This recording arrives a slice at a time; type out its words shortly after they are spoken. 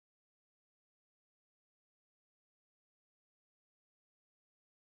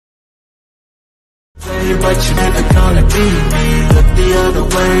way, but you're never gonna beat me. Look the other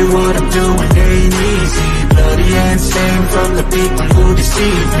way, what I'm doing ain't easy. Bloody hands stained from the people who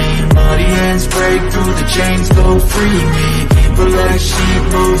deceive me. Muddy hands break through the chains, go free me. People like sheep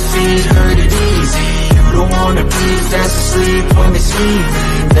move feet, hurt it easy. You don't wanna be fast asleep when they see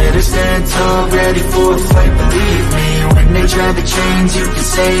me. Better stand tall, ready for a fight, believe me. When they try to change, you can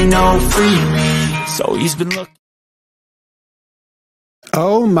say no, free me. So he's been looking.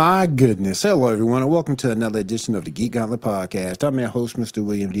 Oh my goodness. Hello everyone and welcome to another edition of the Geek Gauntlet podcast. I'm your host, Mr.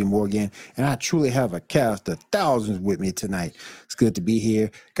 William D. Morgan, and I truly have a cast of thousands with me tonight. It's good to be here.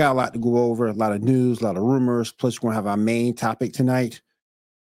 Got a lot to go over, a lot of news, a lot of rumors, plus we're going to have our main topic tonight.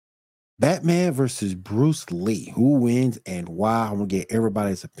 Batman versus Bruce Lee. Who wins and why? I'm going to get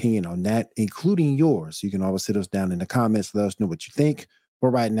everybody's opinion on that, including yours. You can always sit us down in the comments, let us know what you think. But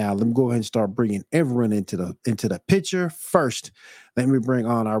right now, let me go ahead and start bringing everyone into the picture. First, let me bring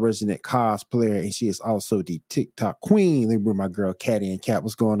on our resident cosplayer, and she is also the TikTok queen. Let me bring my girl, Caddy and Cat.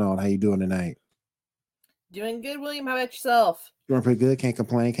 What's going on? How you doing tonight? Doing good, William. How about yourself? Doing pretty good. Can't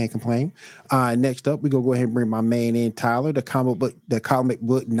complain. Next up, we're going to go ahead and bring my man in, Tyler, the comic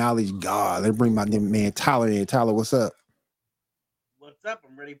book knowledge god. Let me bring my man, Tyler, in. Tyler, what's up? What's up?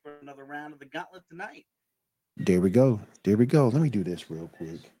 I'm ready for another round of the Gauntlet tonight. There we go. Let me do this real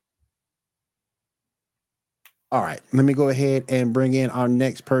quick. All right, let me go ahead and bring in our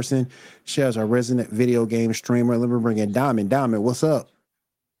next person. She is our resident video game streamer. Let me bring in Diamond. Diamond, what's up?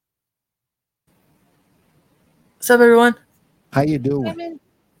 What's up, everyone? How you doing?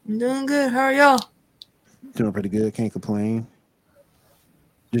 I'm doing good. How are y'all? Doing pretty good. Can't complain.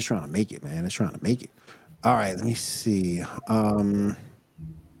 Just trying to make it, man. Just trying to make it. All right, let me see.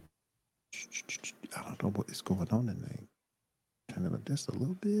 I don't know what is going on tonight. Turn it up just a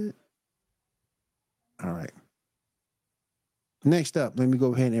little bit. All right. Next up, let me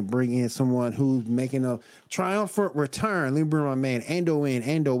go ahead and bring in someone who's making a triumphant return. Let me bring my man Ando in.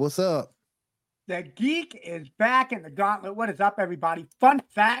 Ando, what's up? The Geek is back in the Gauntlet. What is up, everybody? Fun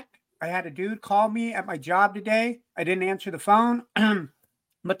fact, I had a dude call me at my job today. I didn't answer the phone,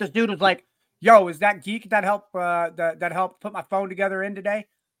 but this dude was like, yo, is that Geek that helped put my phone together in today?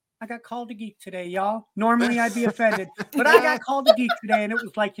 I got called a geek today, y'all. Normally I'd be offended, but I got called a geek today, and it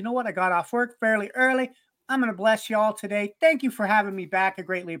was like, you know what? I got off work fairly early. I'm going to bless y'all today. Thank you for having me back. I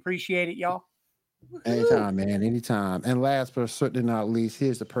greatly appreciate it, y'all. Anytime, man. Anytime. And last but certainly not least,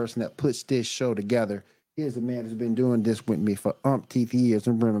 here's the person that puts this show together. Here's the man who's been doing this with me for umpteenth years.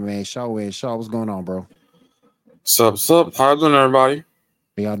 Remember, man, Shaw in. Shaw, what's going on, bro? Sup? How you doing, everybody?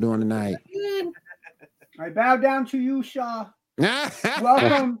 How y'all doing tonight? I bow down to you, Shaw.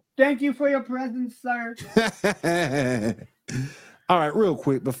 Welcome. Thank you for your presence, sir. All right, real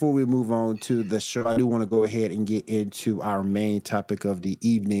quick, before we move on to the show, I do want to go ahead and get into our main topic of the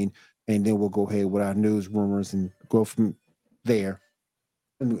evening, and then we'll go ahead with our news, rumors, and go from there.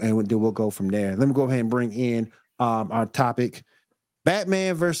 And then we'll go from there. Let me go ahead and bring in our topic,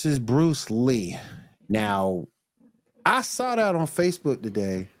 Batman versus Bruce Lee. Now, I saw that on Facebook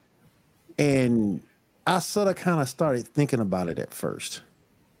today, and I sort of kind of started thinking about it at first.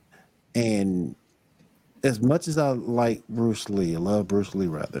 And as much as I like Bruce Lee, I love Bruce Lee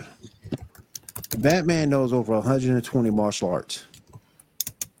rather, Batman knows over 120 martial arts.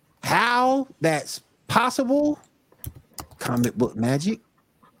 How that's possible? Comic book magic.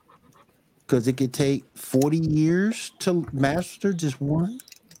 Because it could take 40 years to master just one.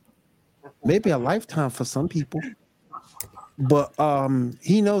 Maybe a lifetime for some people. But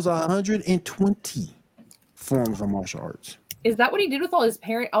he knows 120 forms of martial arts. Is that what he did with all his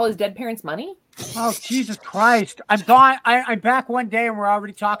dead parents' money? Oh, Jesus Christ. I'm back one day and we're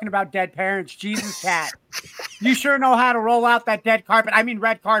already talking about dead parents. Jesus, Cat. You sure know how to roll out that red carpet.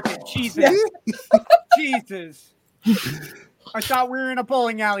 Jesus. Jesus. I thought we were in a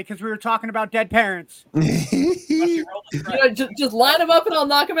bowling alley because we were talking about dead parents. Just line them up and I'll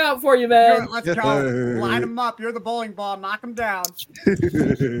knock them out for you, man. Let's go. Line them up. You're the bowling ball. Knock them down.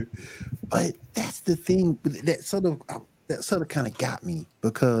 But that's the thing that sort of kind of got me,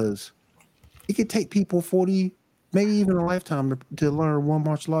 because it could take people 40, maybe even a lifetime to learn one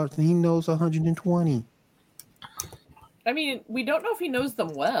martial arts, and he knows 120. I mean, we don't know if he knows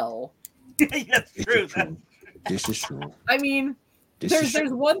them well. That's true. This is true. I mean, there's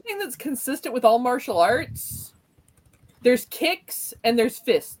one thing that's consistent with all martial arts. There's kicks and there's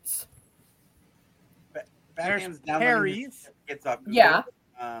fists. There's parries. Yeah.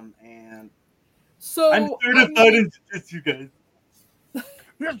 And so I'm certified in jiu-jitsu, guys.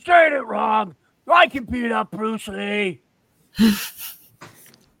 You're saying it wrong. I can beat up Bruce Lee. I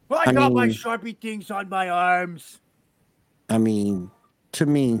got my Sharpie things on my arms. I mean, to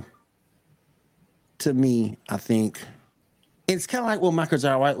me, to me, I think it's kind of like what Michael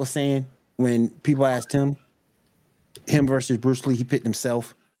J. White was saying when people asked him versus Bruce Lee, he picked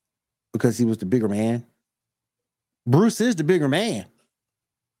himself because he was the bigger man. Bruce is the bigger man,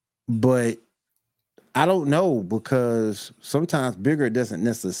 but I don't know, because sometimes bigger doesn't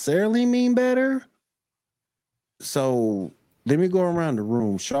necessarily mean better. So let me go around the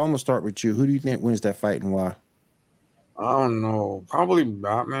room. Shaw, I'm gonna start with you. Who do you think wins that fight and why? I don't know. Probably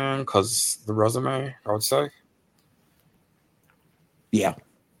Batman, because the resume, I would say. Yeah.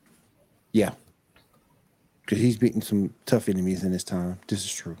 Because he's beaten some tough enemies in his time. This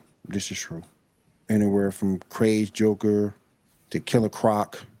is true. Anywhere from Craze Joker to Killer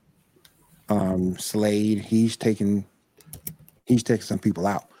Croc, Slade. He's taking some people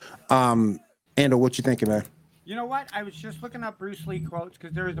out. Ando, what you thinking, man? You know what? I was just looking up Bruce Lee quotes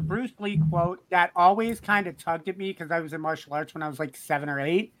because there was a Bruce Lee quote that always kind of tugged at me because I was in martial arts when I was like 7 or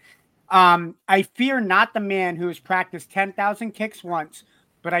 8. I fear not the man who has practiced 10,000 kicks once,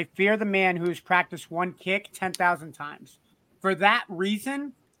 but I fear the man who has practiced one kick 10,000 times. For that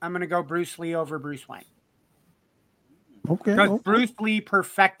reason, I'm going to go Bruce Lee over Bruce Wayne. Okay. Because Bruce Lee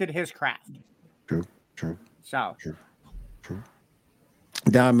perfected his craft. True. So. True.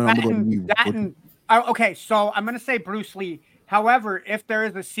 Diamond, I'm going to go to you. Okay, so I'm going to say Bruce Lee. However, if there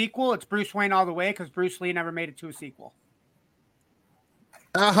is a sequel, it's Bruce Wayne all the way because Bruce Lee never made it to a sequel.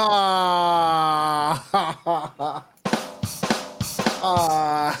 That's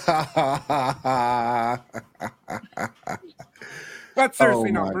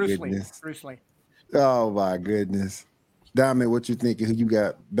seriously, no, Bruce Lee. Bruce Lee. Oh my goodness. Diamond, what you thinking? Who you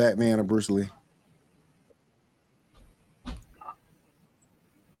got, Batman or Bruce Lee?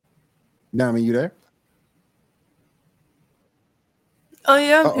 Diamond, you there? Oh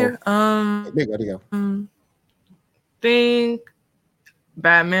yeah, I'm here. There you go. Think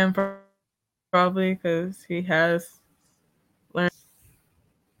Batman probably because he has learned.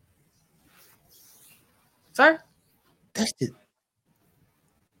 Sorry? That's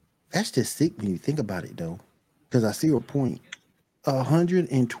just sick when you think about it, though. Because I see your point.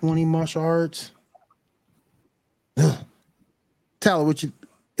 120 martial arts. Ugh. Tyler, what you?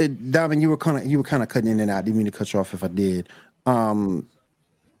 Diamond, you were kind of cutting in and out. I didn't mean to cut you off if I did. Tyler,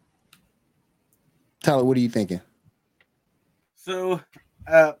 what are you thinking? So,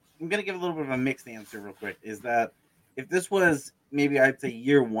 I'm gonna give a little bit of a mixed answer, real quick. Is that if this was maybe I'd say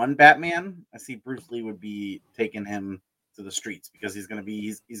year 1 Batman, I see Bruce Lee would be taking him to the streets because he's gonna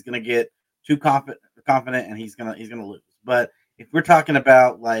get too confident, and he's gonna lose. But if we're talking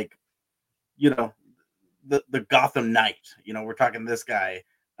about like, the Gotham Knight, we're talking this guy.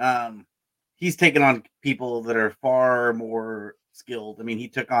 He's taken on people that are far more skilled. I mean, he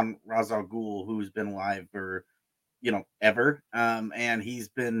took on Ra's al Ghul, who's been alive for ever, and he's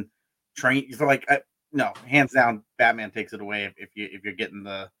been trained. So like, no, hands down, Batman takes it away if you're getting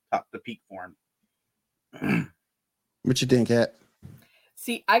the peak form. What you think, Kat?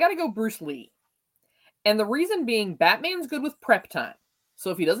 See, I gotta go Bruce Lee, and the reason being, Batman's good with prep time. So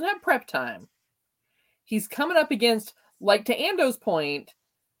if he doesn't have prep time, he's coming up against, like to Ando's point,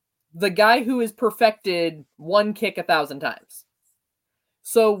 the guy who has perfected one kick 1,000 times.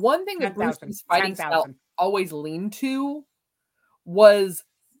 So one thing that Bruce Lee's fighting style always leaned to was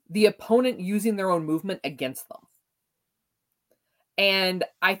the opponent using their own movement against them. And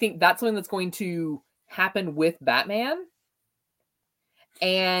I think that's something that's going to happen with Batman.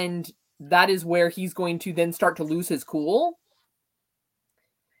 And that is where he's going to then start to lose his cool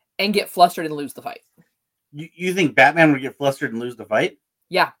and get flustered and lose the fight. You think Batman would get flustered and lose the fight?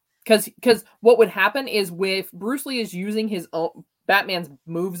 Yeah, because what would happen is if Bruce Lee is using his own Batman's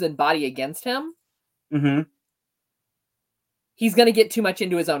moves and body against him, he's going to get too much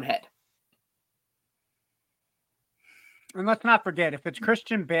into his own head. And let's not forget, if it's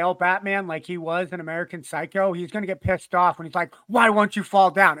Christian Bale Batman like he was in American Psycho, he's going to get pissed off when he's like, why won't you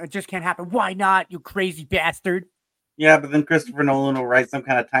fall down? It just can't happen. Why not, you crazy bastard? Yeah, but then Christopher Nolan will write some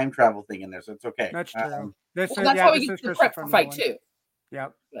kind of time travel thing in there, so it's okay. That's true. That's how he gets the prep for fight, too.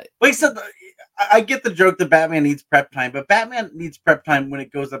 Yep. Wait, so I get the joke that Batman needs prep time, but Batman needs prep time when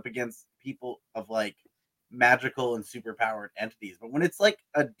it goes up against people of like magical and superpowered entities. But when it's like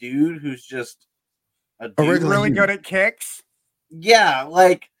a dude who's just a dude really good at kicks, yeah,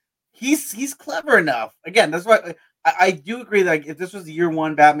 like he's clever enough. Again, that's why I do agree that like, if this was year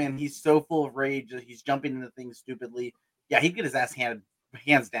 1 Batman, he's so full of rage that he's jumping into things stupidly. Yeah, he'd get his ass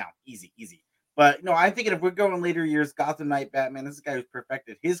hands down, easy. But no, I'm thinking if we're going later years, Gotham Knight Batman, this is a guy who's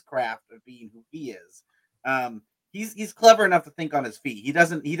perfected his craft of being who he is. He's clever enough to think on his feet. He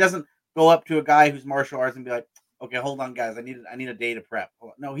doesn't go up to a guy who's martial arts and be like, okay, hold on, guys, I need a day to prep.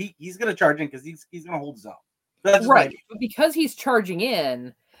 No, he's gonna charge in because he's gonna hold his own. So that's right, but because he's charging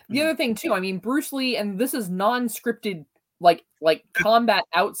in. The other thing too, I mean, Bruce Lee, and this is non-scripted, like combat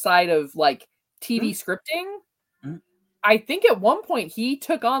outside of like TV scripting. I think at one point he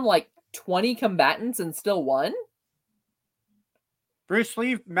took on like 20 combatants and still won. Bruce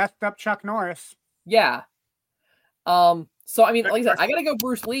Lee messed up Chuck Norris. Yeah. So I mean, like I said, I gotta go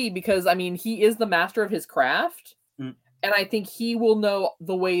Bruce Lee because I mean he is the master of his craft, and I think he will know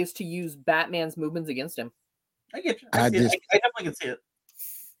the ways to use Batman's movements against him. I get you. I definitely can see it.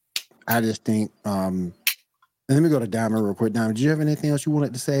 I just think. Let me go to Diamond real quick. Diamond, do you have anything else you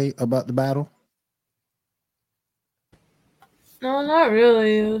wanted to say about the battle? No, not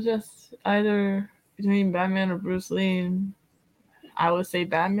really. It was just either between Batman or Bruce Lee, and I would say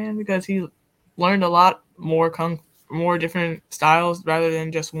Batman because he learned a lot more more different styles rather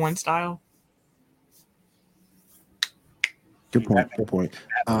than just one style. Good point. Good point.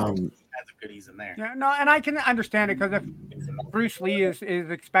 Has goodies in there. Yeah, no, and I can understand it because if Bruce Lee is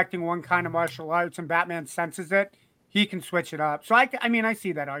expecting one kind of martial arts and Batman senses it, he can switch it up. So I mean, I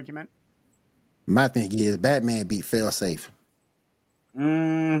see that argument. My thing is Batman beat Failsafe.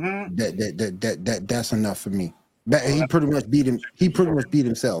 Mm-hmm. That's enough for me. He pretty much beat him. He pretty much beat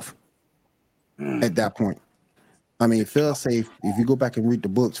himself at that point. I mean, Failsafe, if you go back and read the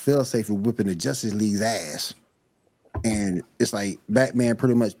books, Failsafe was whipping the Justice League's ass. And it's like Batman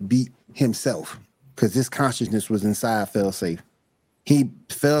pretty much beat himself because his consciousness was inside Failsafe.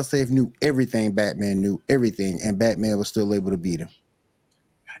 Failsafe knew everything, Batman knew everything, and Batman was still able to beat him.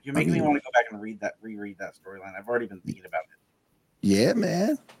 God, you're making me want to go back and reread that storyline. I've already been thinking about it. Yeah,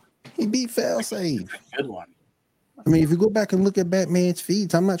 man. He beat Failsafe. Good one. I mean, if you go back and look at Batman's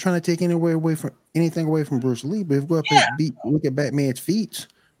feats, I'm not trying to take anything away from Bruce Lee, but if you go up and look at Batman's feats,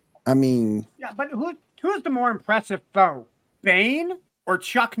 I mean, yeah, but who's the more impressive foe, Bane or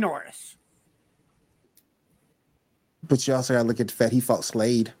Chuck Norris? But you also got to look at the fact he fought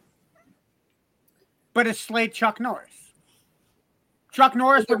Slade. But is Slade Chuck Norris? Chuck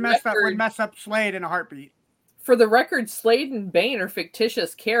Norris would mess up Slade in a heartbeat. For the record, Slade and Bane are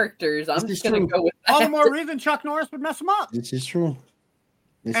fictitious characters. I'm just going to go with that. All the more reason Chuck Norris would mess him up. This is true.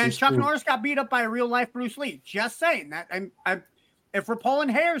 Chuck Norris got beat up by a real life Bruce Lee. Just saying that. If we're pulling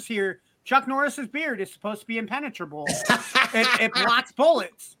hairs here, Chuck Norris's beard is supposed to be impenetrable. it blocks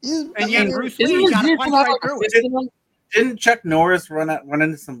bullets, and yet Bruce Lee got to punch right through it. Didn't Chuck Norris run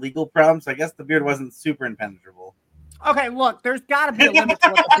into some legal problems? I guess the beard wasn't super impenetrable. Okay, look, there's got to be a limit to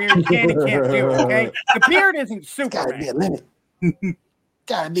what the beard can and can't do, okay? The beard isn't super. Gotta be a limit.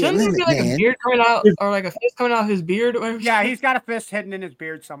 Gotta be Shouldn't a limit, there be like man. a beard coming out, or like a fist coming out of his beard? Or yeah, he's got a fist hidden in his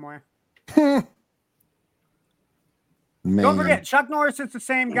beard somewhere. Man. Don't forget, Chuck Norris is the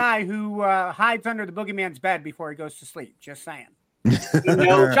same guy who hides under the boogeyman's bed before he goes to sleep. Just saying.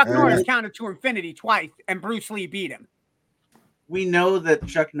 Chuck Norris counted to infinity twice, and Bruce Lee beat him. We know that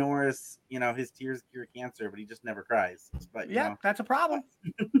Chuck Norris, his tears cure cancer, but he just never cries. But that's a problem.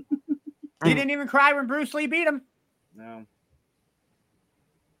 He didn't even cry when Bruce Lee beat him. No.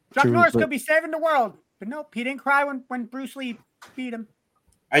 Chuck Norris could be saving the world, but nope, he didn't cry when Bruce Lee beat him.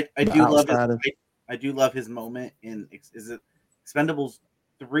 I do love his moment in, is it Expendables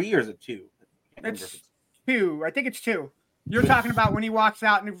 3 or is it 2? It's 2. I think it's 2. You're talking about when he walks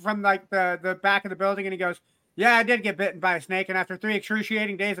out from like the back of the building and he goes, "Yeah, I did get bitten by a snake, and after 3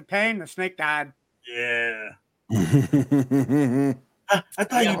 excruciating days of pain, the snake died." Yeah. I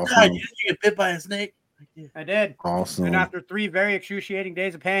thought you died. Did you get bit by a snake? I did. Awesome. And after 3 very excruciating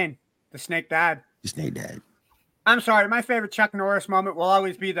days of pain, the snake died. The snake died. I'm sorry. My favorite Chuck Norris moment will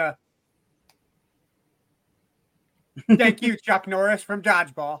always be the "Thank you, Chuck Norris" from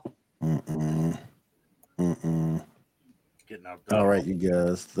Dodgeball. All right, you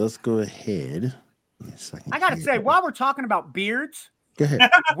guys. Let's go ahead. I got to say, while we're talking about beards, go ahead.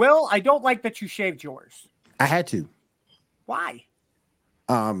 Will, I don't like that you shaved yours. I had to. Why?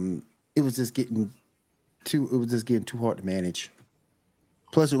 It was just getting too hard to manage.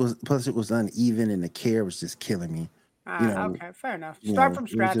 Plus it was uneven and the care was just killing me. Okay, fair enough. Start from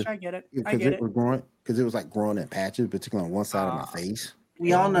scratch. I get it. I get it. Because it was like growing in patches, particularly on one side of my face.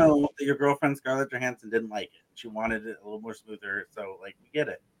 We all know that your girlfriend Scarlett Johansson didn't like it. She wanted it a little more smoother. So, we get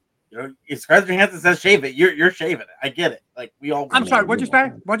it. If Scarlett Johansson says shave it, you're shaving it. I get it. We all. I'm sorry. What'd you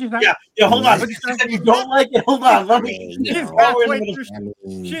say? What'd you say? Yeah. Hold on. You said you don't like it. Hold on. Let me.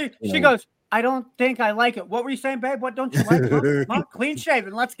 She goes, "I don't think I like it." What were you saying, babe? What don't you like? Huh? Clean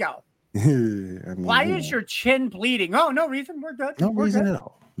shaven. Let's go. Why is your chin bleeding? Oh, no reason. We're good. No reason at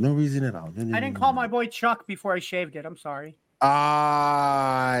all. No reason at all. I didn't call my boy Chuck before I shaved it. I'm sorry.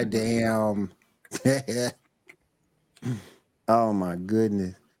 Ah, damn. Oh my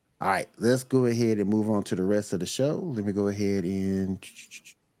goodness. All right, let's go ahead and move on to the rest of the show. Let me go ahead and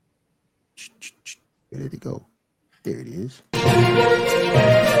where did it go? There it is.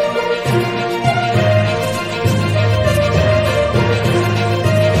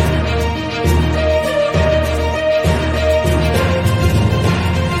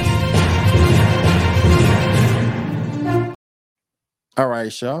 All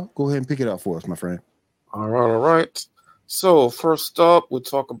right, Shaw, go ahead and pick it up for us, my friend. All right. So first up, we'll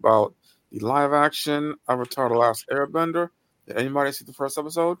talk about the live action Avatar: The Last Airbender. Did anybody see the first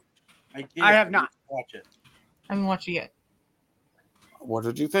episode? I did. I have not. Watch it. I haven't watched it yet. What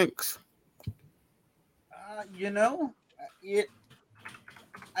did you think? I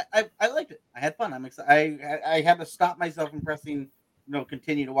liked it. I had fun. I'm excited. I had to stop myself from pressing,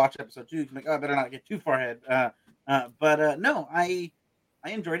 continue to watch episode 2. I'm like, oh, I better not get too far ahead. But no, I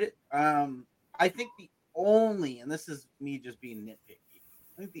enjoyed it. I think the only, and this is me just being nitpicky,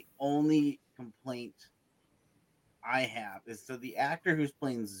 I think the only complaint I have is so the actor who's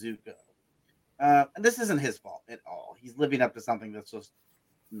playing Zuko, and this isn't his fault at all. He's living up to something that's just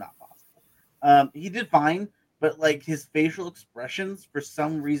not possible. He did fine, but like his facial expressions, for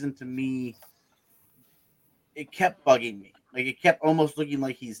some reason, to me, it kept bugging me. Like it kept almost looking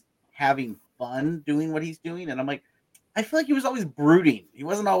like he's having fun doing what he's doing, and I'm like, I feel like he was always brooding. He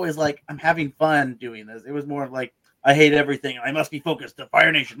wasn't always like, I'm having fun doing this. It was more of like, I hate everything. I must be focused. The Fire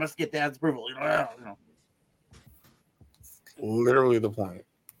Nation must get Dad's approval. Literally the point.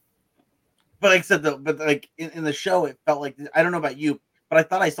 But like I said, but like in the show, it felt like, I don't know about you, but I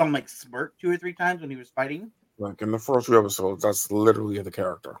thought I saw him like smirk 2 or 3 times when he was fighting. Like in the first few episodes, that's literally the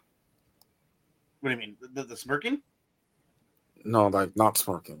character. What do you mean? The smirking? No, like not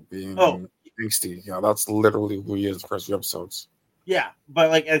smirking, being angsty. Yeah, that's literally who he is the first few episodes. Yeah, but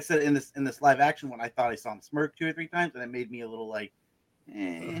like I said, in this live action one, I thought I saw him smirk 2 or 3 times, and it made me a little like,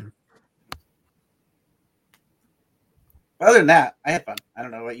 eh. But other than that, I had fun. I don't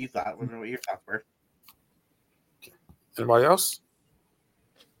know what you thought. What your thoughts were. Anybody else?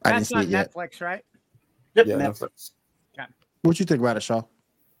 I didn't That's see on it yet. Netflix, right? Yep, Yeah, Netflix. Netflix. What you think about it, Shaw?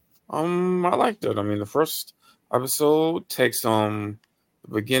 I liked it. I mean, the first episode takes the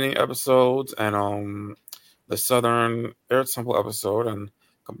beginning episodes and the Southern Air Temple episode and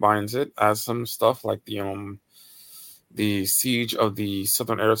combines it, adds some stuff like the siege of the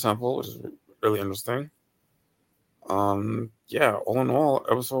Southern Air Temple, which is really interesting. Yeah, all in all,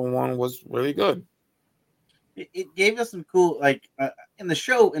 episode 1 was really good. It gave us some cool, like in the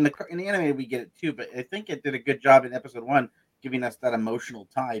show, in the anime we get it too, but I think it did a good job in episode 1 giving us that emotional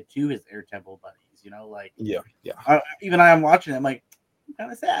tie to his Air Temple buddies. Like even I'm watching it, I'm like, I'm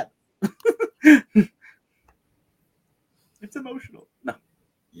kind of sad. It's emotional. No.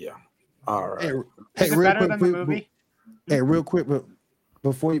 Yeah. All right. Hey, Is it real better quick, than the movie? Hey, real quick, but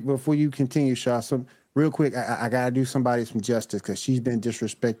before you continue, Shaw, real quick, I gotta do somebody some justice because she's been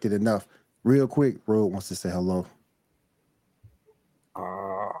disrespected enough. Real quick, Rode wants to say hello.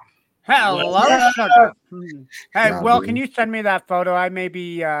 Hello, sugar. Hey, Nah, Will, dude. can you send me that photo? I may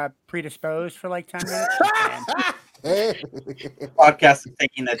be predisposed for like 10 minutes. Podcast is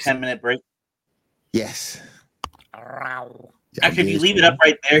taking a 10-minute break. Yes. Actually, if you leave it up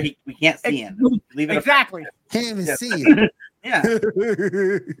right there, we can't see him. Leave it Exactly. Can't even Yes. see it. Yeah.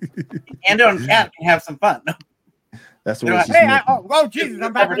 Ando and Cat can have some fun. That's You know what what? she's Hey, making. Jesus,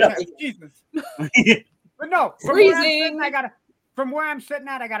 I'm back on Covered up. the Jesus. But no, from where I'm sitting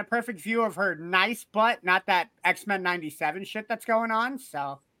at, I got a perfect view of her nice butt, not that X-Men 97 shit that's going on.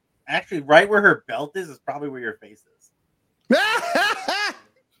 So Actually, right where her belt is probably where your face is.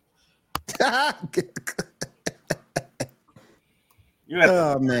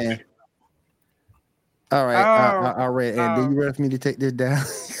 Oh man. All right. All right. And do you ready for me to take this down?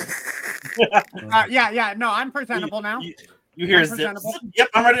 yeah. No, I'm presentable now. You hear I'm zip. presentable. Yep,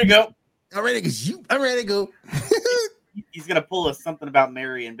 I'm ready to go. I'm ready to go. He's gonna pull us something about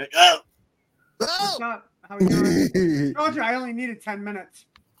Mary and be like, oh. What's up? How are you doing? Told you I only needed 10 minutes.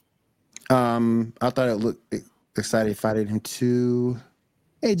 I thought it looked excited if I did him too.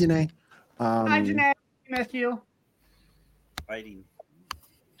 Hey, Janae. Hi, Janae. Miss you. Fighting.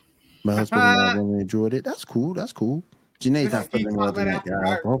 My husband and I really enjoyed it. That's cool. Janae's not feeling well tonight,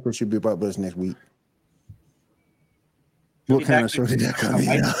 guys. Hopefully she'll be back with us next week. What kind of show did that come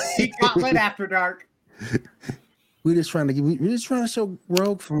in? Gauntlet After Dark. We're just trying to show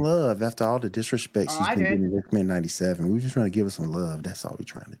Rogue some love after all the disrespect she's been getting in X-Men 97. We're just trying to give her some love. That's all we're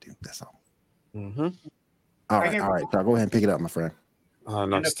trying to do. That's all. Mm-hmm. All right. So go ahead and pick it up, my friend.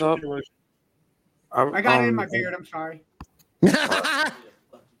 Next up, I got it in my beard. I'm sorry.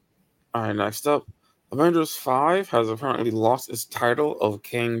 all right, next up, Avengers 5 has apparently lost its title of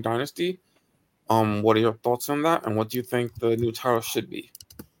Kang Dynasty. What are your thoughts on that, and what do you think the new title should be?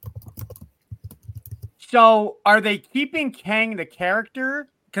 So, are they keeping Kang the character?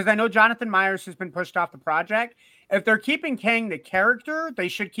 Because I know Jonathan Myers has been pushed off the project. If they're keeping Kang the character, they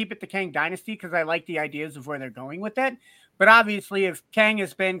should keep it the Kang Dynasty because I like the ideas of where they're going with it. But obviously, if Kang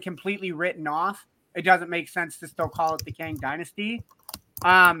has been completely written off, it doesn't make sense to still call it the Kang Dynasty.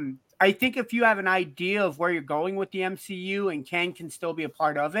 I think if you have an idea of where you're going with the MCU and Kang can still be a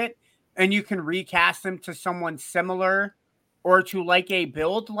part of it, and you can recast him to someone similar or to like a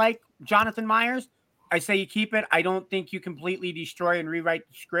build like Jonathan Myers, I say you keep it. I don't think you completely destroy and rewrite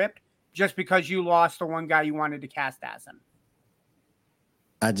the script just because you lost the one guy you wanted to cast as him.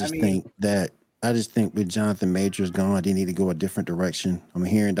 I just think with Jonathan Majors gone, they need to go a different direction. I'm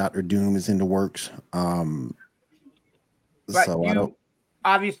hearing Doctor Doom is in the works. But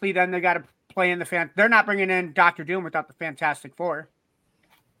obviously then they got to play in the They're not bringing in Doctor Doom without the Fantastic Four.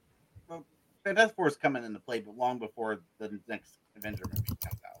 Well, Fantastic Four is coming into play, but long before the next Avenger movie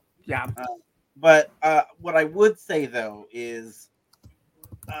comes out. Yeah. But what I would say though is,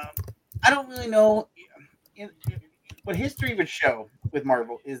 I don't really know. What history would show with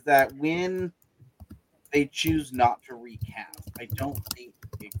Marvel is that when they choose not to recast, I don't think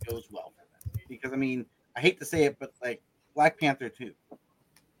it goes well for them. Because I mean, I hate to say it, but like Black Panther 2.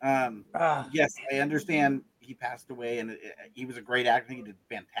 Yes, I understand he passed away, and he was a great actor. He did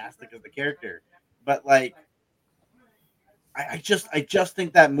fantastic as the character, but like, I just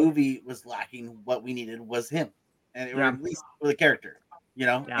think that movie was lacking. What we needed was him, and or at least for the character, you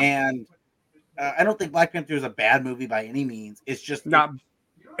know. Yeah. And I don't think Black Panther is a bad movie by any means. It's just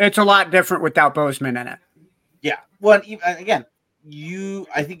it's a lot different without Boseman in it. Yeah. Well, again,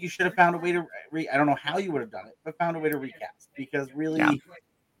 I think you should have found a way to. I don't know how you would have done it, but found a way to recast because really. Yeah.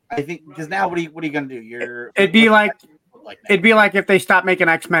 I think because now what are you going to do? It'd be like if they stopped making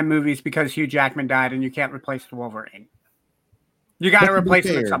X-Men movies because Hugh Jackman died and you can't replace the Wolverine. You got to replace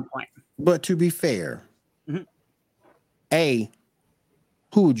him at some point. But to be fair, A,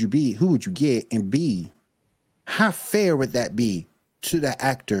 who would you be? Who would you get? And B, how fair would that be to the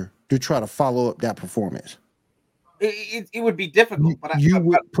actor to try to follow up that performance? It would be difficult. But you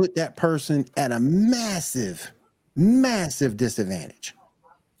would put that person at a massive, massive disadvantage.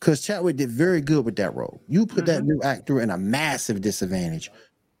 Because Chadwick did very good with that role. You put that new actor in a massive disadvantage.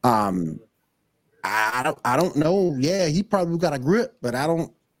 I don't know. Yeah, he probably got a grip, but I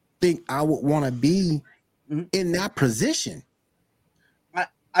don't think I would want to be in that position.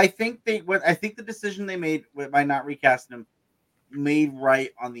 I think the decision they made by not recasting him made right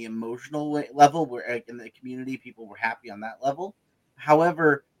on the emotional level, where in the community people were happy on that level.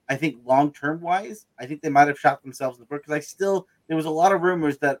 However, I think long-term wise, I think they might have shot themselves in the foot because there was a lot of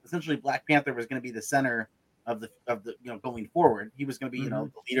rumors that essentially Black Panther was going to be the center of the going forward. He was going to be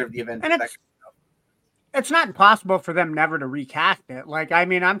the leader of the event. And it's not impossible for them never to recast it. Like, I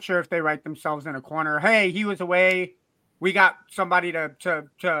mean, I'm sure if they write themselves in a corner, hey, he was away, we got somebody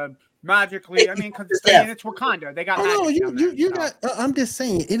to magically. I mean, because it's Wakanda, they got. I'm just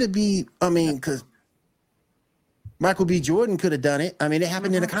saying it'd be. I mean, because Michael B. Jordan could have done it. I mean, it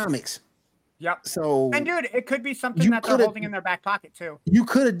happened in the comics. Yep. So, and dude, it could be something that they're holding in their back pocket too. You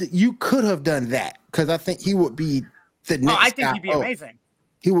could have done that because I think he would be the next. I think he'd be amazing.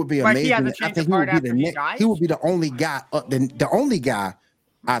 He would be amazing. I think he would be he would be the only guy. The only guy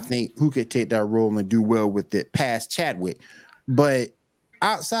I think who could take that role and do well with it past Chadwick. But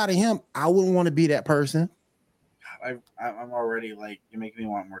outside of him, I wouldn't want to be that person. I'm already like you're making me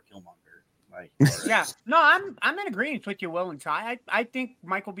want more Killmonger. Like, yeah, no, I'm in agreement with you, Will and Ty. I think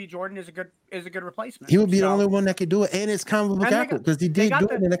Michael B. Jordan is a good replacement. He would be the only one that could do it, and it's comic book actor because he did do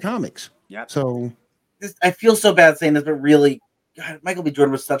it in the comics. Yeah. So I feel so bad saying this, but really, God, Michael B.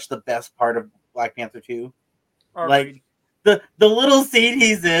 Jordan was such the best part of Black Panther 2. Like the little scene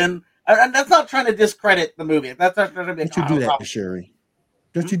he's in, and that's not trying to discredit the movie. That's not trying to be. Don't you do that to Shuri?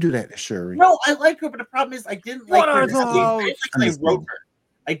 Don't you do that to Shuri? No, I like her, but the problem is I didn't like her. I wrote her.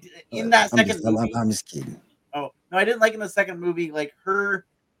 In that second movie. I'm just kidding. Oh no, I didn't like in the second movie. Like her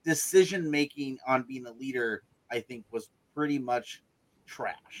decision making on being the leader, I think was pretty much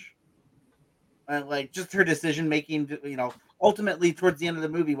trash. Like just her decision making, ultimately towards the end of the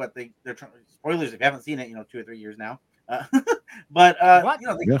movie, they're trying. Spoilers if you haven't seen it, 2 or 3 years now. But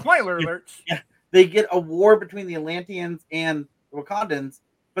spoiler alerts. Yeah, they get a war between the Atlanteans and the Wakandans,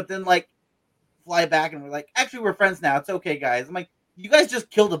 but then like fly back and we're like, actually we're friends now. It's okay, guys. I'm like, you guys just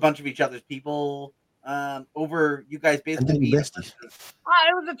killed a bunch of each other's people over you guys basically being besties. It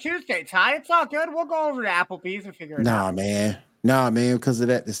was a Tuesday, Ty. It's all good. We'll go over to Applebee's and figure it out. Nah, man, because of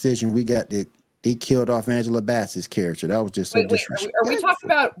that decision, we got to They killed off Angela Bassett's character. That was just so Wait, disrespectful. are we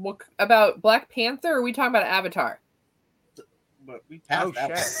talking about Black Panther, or are we talking about Avatar? But we passed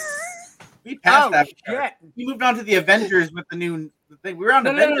that. Shit. We passed that. Shit. We moved on to the Avengers with the new thing. We were on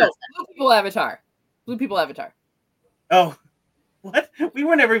No. Avengers. Blue People Avatar. Blue People Avatar. Oh, what? We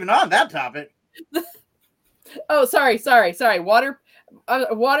weren't ever even on that topic. Oh, sorry. Water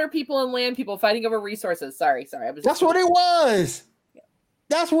people and land people fighting over resources. Sorry. That's what it was.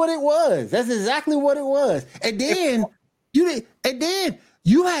 That's what it was. That's exactly what it was. And then you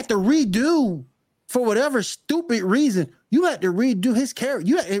had to redo, for whatever stupid reason, you had to redo his character.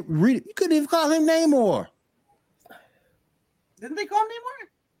 You couldn't even call him Namor. Didn't they call him Namor?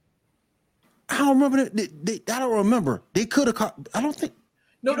 I don't remember. I don't remember. They could have called. I don't think.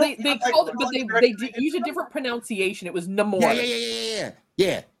 No, they called it, but they used a different pronunciation. It was Namor.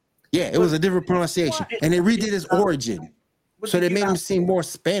 Yeah. It was a different pronunciation, and they redid his origin, so they made him seem more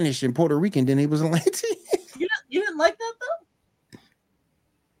Spanish and Puerto Rican than he was Atlantean. You didn't like that though?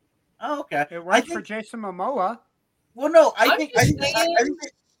 Oh, okay. It worked for Jason Momoa. Well, no, I think they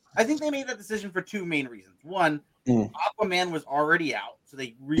made that decision for two main reasons. One, Aquaman was already out, so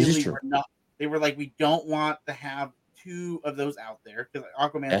they really were not. They were like, we don't want to have two of those out there because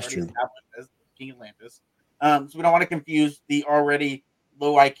Aquaman is already established as King Atlantis. So we don't want to confuse the already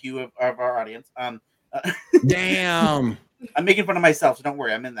low IQ of our audience. Damn. I'm making fun of myself, so don't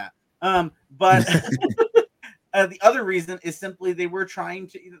worry, I'm in that. But the other reason is simply they're trying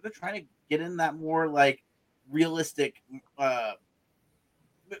to get in that more like realistic.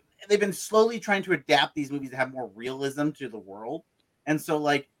 They've been slowly trying to adapt these movies to have more realism to the world, and so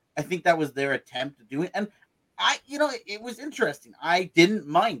like I think that was their attempt to do it. And it was interesting. I didn't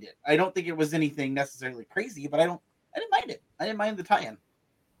mind it. I don't think it was anything necessarily crazy, but I didn't mind it. I didn't mind the tie-in.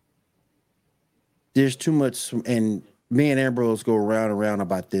 There's too much, and me and Ambrose go around and around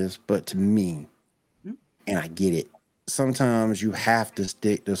about this, but to me, and I get it, sometimes you have to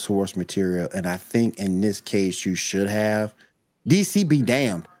stick to source material, and I think in this case you should have. DC be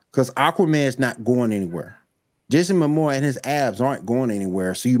damned, because Aquaman's not going anywhere. Jason Momoa and his abs aren't going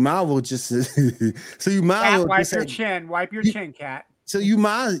anywhere, so you might as well just wipe your chin, Cat. So you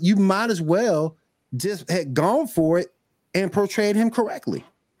might as well just had gone for it and portrayed him correctly.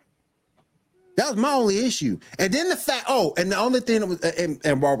 That was my only issue. And then the fact, and the only thing that was,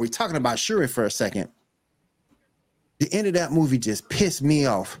 and while we're talking about Shuri for a second, the end of that movie just pissed me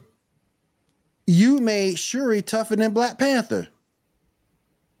off. You made Shuri tougher than Black Panther.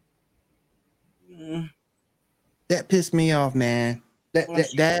 That pissed me off, man.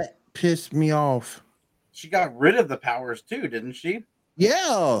 That pissed me off. She got rid of the powers too, didn't she?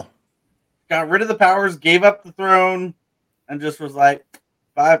 Yeah. Got rid of the powers, gave up the throne, and just was like,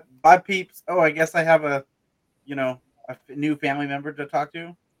 bye peeps. Oh, I guess I have a new family member to talk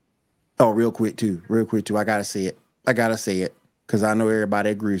to. Oh, real quick too. I gotta say it because I know everybody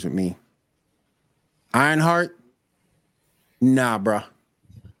agrees with me. Ironheart, nah, bro.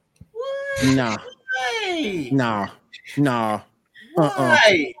 What? Nah. Nah.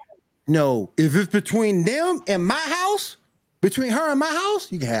 Why? No. If it's between them and my house, between her and my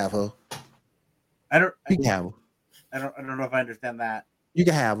house, you can have her. You can have her. I don't know if I understand that. You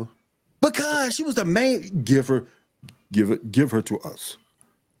can have her because she was the main. Give her to us.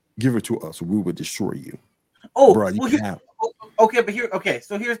 Give her to us. We will destroy you. Oh, bro, you can have her. Okay,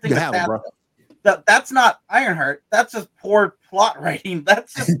 so here's the thing. That's not Ironheart. That's just poor plot writing.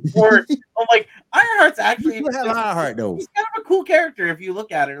 That's just poor. I'm like, Ironheart's actually have Ironheart though. She's kind of a cool character if you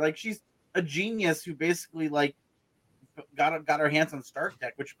look at her. Like she's a genius who basically like got her hands on Stark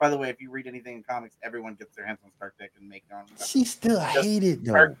Tech. Which, by the way, if you read anything in comics, everyone gets their hands on Stark Tech and make their own. She still hated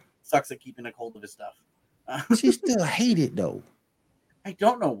though. Stark sucks at keeping a hold of his stuff. She still hated though. I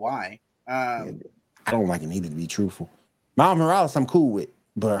don't know why. I don't like it either, to be truthful. Miles Morales, I'm cool with,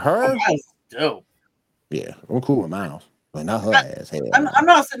 but her. Dope. Yeah, I'm cool with Miles, but not her ass. Hey, I'm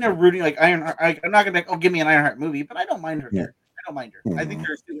not sitting there rooting like Ironheart. I'm not gonna be like, give me an Ironheart movie, but I don't mind her. Yeah. I don't mind her. I think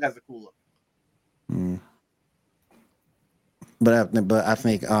her suit has a cool look. But I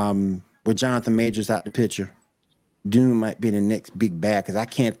think with Jonathan Majors out the picture, Doom might be the next big bad because I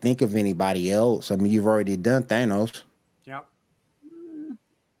can't think of anybody else. I mean, you've already done Thanos. Yep.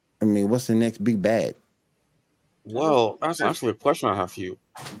 I mean, what's the next big bad? Well, that's actually a question I have for you.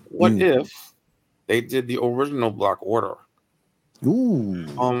 What if they did the original Black Order? Ooh.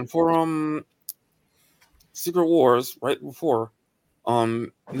 For Secret Wars, right before,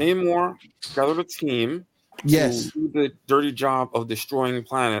 Namor gathered a team to do the dirty job of destroying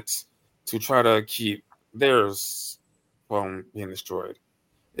planets to try to keep theirs from being destroyed.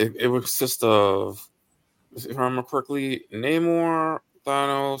 It would consist of, if I remember correctly, Namor,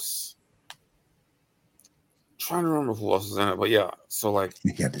 Thanos, trying to remember who else is in it, but yeah. So like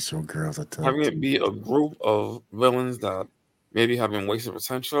You got to show girls a tough. having it be a group of villains that maybe have been wasted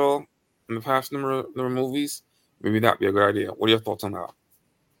potential in the past number of movies, maybe that'd be a good idea. What are your thoughts on that?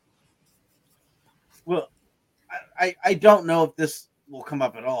 Well, I don't know if this will come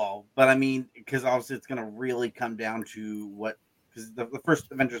up at all, but I mean, because obviously it's going to really come down to what, because the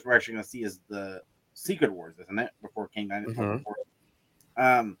first Avengers we're actually going to see is the Secret Wars, isn't it? Before King Dynasty.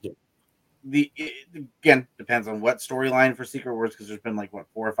 Yeah. Again, depends on what storyline for Secret Wars, because there's been like what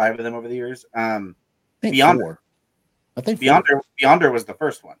 4 or 5 of them over the years. I think Beyonder. 4. I think Beyonder was the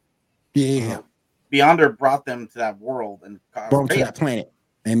first one. Yeah. Beyonder brought them to that world and Brought them to that planet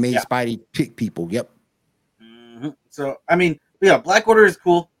and made Spidey pick people. Yep. Mm-hmm. So I mean, yeah, Black Order is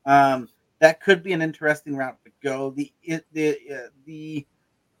cool. That could be an interesting route to go.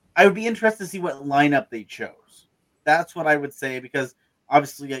 I would be interested to see what lineup they chose. That's what I would say, because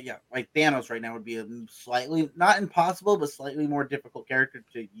obviously, like Thanos right now would be a slightly, not impossible, but slightly more difficult character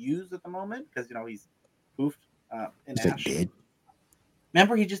to use at the moment, because he's poofed in He's Ash. dead.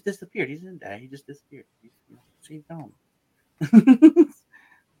 Remember, he just disappeared. He didn't die. He just disappeared. So you don't.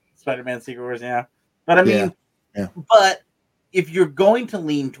 Spider-Man Secret Wars, yeah. But I mean, but if you're going to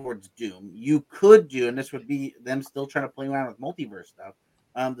lean towards Doom, you could do, and this would be them still trying to play around with multiverse stuff.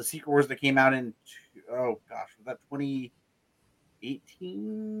 The Secret Wars that came out in, was that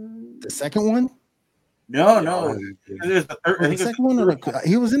 2018? The second one? No. There's the third. I think the second one.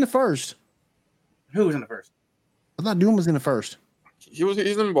 He was in the first. Who was in the first? I thought Doom was in the first.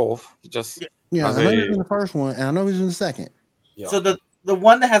 He's in both. I know he was in the first one, and I know he was in the second. Yeah. So the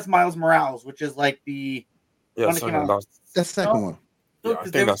one that has Miles Morales, which is like the one that came out. That's the second one. Yeah, I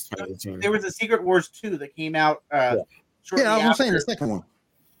think that's 2018. There was a Secret Wars 2 that came out. Shortly I'm saying the second one.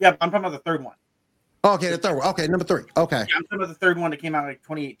 Yeah, I'm talking about the third one. Okay, the third one. Okay, number 3. Okay. Yeah, I'm talking about the third one that came out like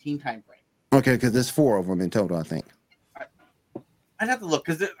 2018 time frame. Okay, because there's 4 of them in total, I think. I'd have to look,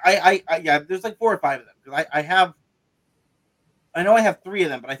 because there's like 4 or 5 of them. Because I know I have 3 of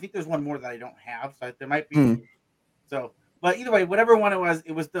them, but I think there's one more that I don't have. So there might be. So, but either way, whatever one it was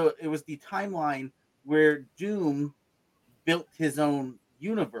the timeline where Doom built his own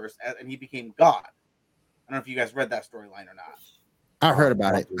universe and he became God. I don't know if you guys read that storyline or not. I've heard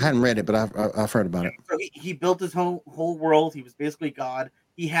about it. I hadn't read it, but I've heard about it. So he built his whole world. He was basically God.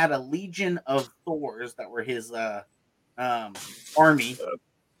 He had a legion of Thors that were his army. The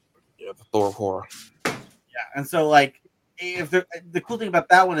Thor Corps. Yeah, and so like, if the cool thing about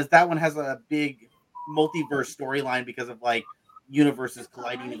that one is that one has a big multiverse storyline because of like universes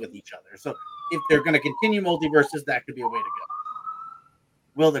colliding with each other. So if they're going to continue multiverses, that could be a way to go.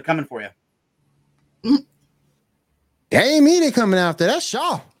 Will, they're coming for you. That ain't me they coming after. That's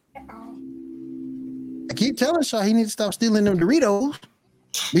Shaw. I keep telling Shaw he needs to stop stealing them Doritos.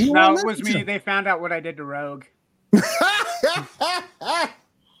 No, it was me. They found out what I did to Rogue. He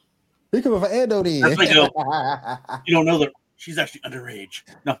coming for Ando then. That's like, you don't know that she's actually underage.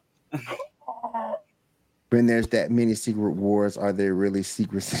 No. When there's that many Secret Wars, are there really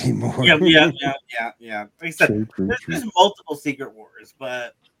secrets anymore? Yeah. Like I said, there's multiple Secret Wars,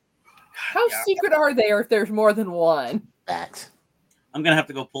 but how secret are they, or if there's more than one? Facts. I'm gonna have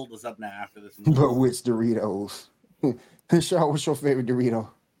to go pull this up now after this. But which Doritos? Shaw, what's your favorite Dorito?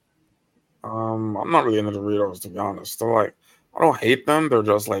 I'm not really into Doritos, to be honest. They're like, I don't hate them. They're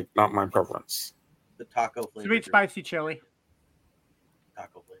just like not my preference. The taco flavor. Sweet spicy chili.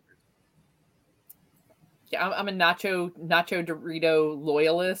 Taco flavor. Yeah, I'm a nacho Dorito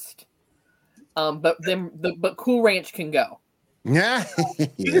loyalist. But Cool Ranch can go. Yeah.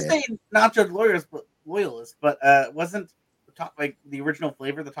 You can say nacho loyalist, but wasn't the original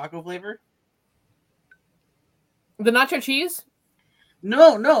flavor the taco flavor? The nacho cheese?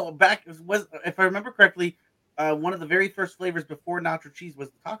 No. Back was, if I remember correctly, one of the very first flavors before nacho cheese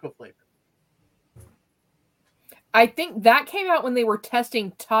was the taco flavor. I think that came out when they were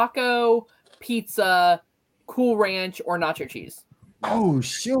testing taco, pizza, Cool Ranch, or nacho cheese. Oh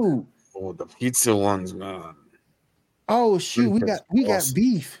shoot! Oh, the pizza ones, man. Oh shoot! We got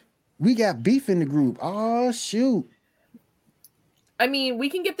beef. We got beef in the group. Oh shoot! I mean, we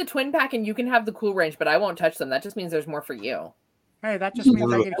can get the twin pack and you can have the Cool Ranch, but I won't touch them. That just means there's more for you. Hey, that just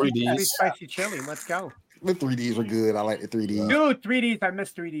means I get sweet spicy chili. Let's go. The 3Ds are good. I like the 3Ds. Dude, 3Ds. I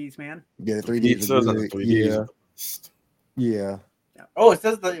miss 3Ds, man. Yeah, the 3Ds are good. 3Ds. Yeah. Oh, it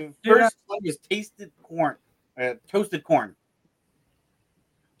says the first one was toasted corn.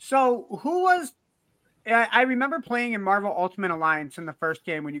 So who was? I remember playing in Marvel Ultimate Alliance in the first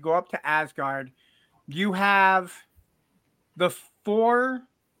game. When you go up to Asgard, you have the four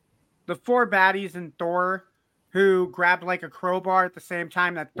baddies in Thor who grabbed like a crowbar at the same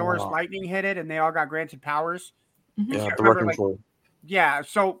time that Thor's Wow. lightning hit it, and they all got granted powers. Mhm. Yeah, can't the remember, wrecking like- crew. Yeah.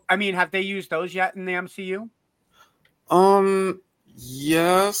 So I mean, have they used those yet in the MCU?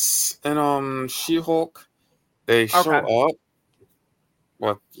 Yes, and She-Hulk, they show up,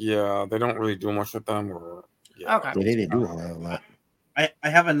 but yeah, they don't really do much with them. Or yeah, Okay. Yeah, they didn't do a lot. I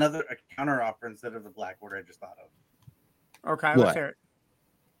have a counter offer instead of the Black Order I just thought of. Okay. What? Let's hear it.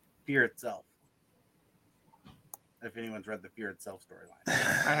 Fear Itself. If anyone's read the Fear Itself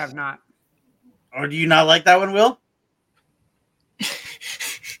storyline. I have not. Or do you not like that one, Will?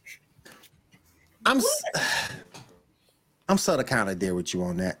 I'm sort of kind of there with you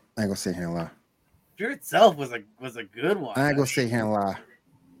on that. I ain't gonna sit here and lie. Fear Itself was a good one. I ain't gonna sit here and lie.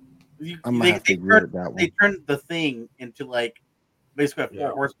 I'm gonna They, have to they, agree with that turned, they one. turned the Thing into like basically a four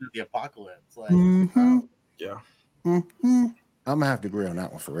Yeah. horsemen of the apocalypse. Like, Mhm. yeah. Mhm. I'm gonna have to agree on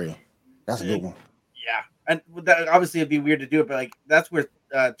that one for real. That's a good one. yeah, and that, obviously it'd be weird to do it, but like that's where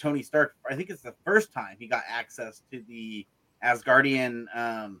Tony Stark. I think it's the first time he got access to the Asgardian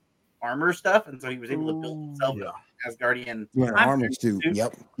armor stuff, and so he was able to build himself Yeah. an Asgardian. Yeah, I'm- armor suit.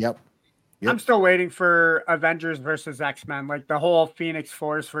 Yep. Yep. I'm still waiting for Avengers versus X-Men, like the whole Phoenix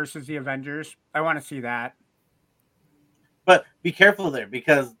Force versus the Avengers. I want to see that. But be careful there,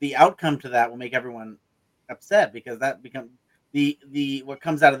 because the outcome to that will make everyone upset, because that becomes the what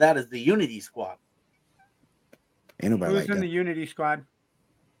comes out of that is the Unity Squad. Ain't nobody Who's like in that. the Unity Squad?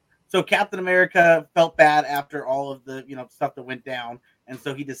 So Captain America felt bad after all of the stuff that went down, and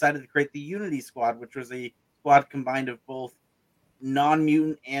so he decided to create the Unity Squad, which was a squad combined of both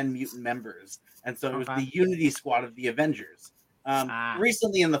non-mutant and mutant members, and so it was Okay. the Unity Squad of the Avengers. Ah.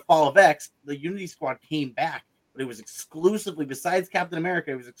 Recently, in the Fall of X, the Unity Squad came back, but it was exclusively, besides Captain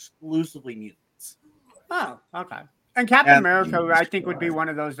America, it was exclusively mutants. Oh, okay. And Captain And- America, I think, would be one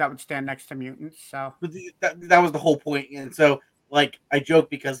of those that would stand next to mutants. So But that was the whole point, and so like I joke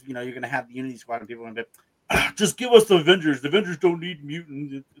because you're going to have the Unity Squad and people are going to be, just give us the Avengers. The Avengers don't need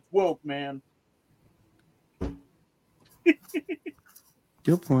mutants. It's woke, man.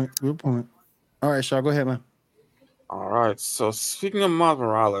 Good point. Good point. All right, Shaw, go ahead, man. All right. So speaking of Miles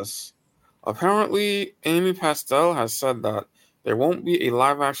Morales, apparently Amy Pascal has said that there won't be a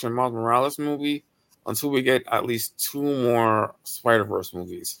live-action Miles Morales movie until we get at least 2 more Spider-Verse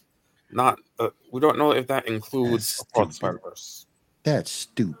movies. Not, we don't know if that includes That's Across the stupid. Spider-Verse. That's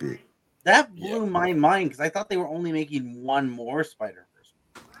stupid. That blew my mind because I thought they were only making one more Spider-Verse.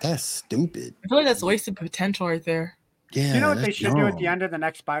 That's stupid. I feel like that's wasted potential right there. Yeah. you know what they that's should do at the dumb. end of the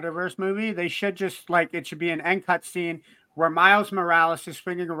next Spider-Verse movie? They should just it should be an end cut scene where Miles Morales is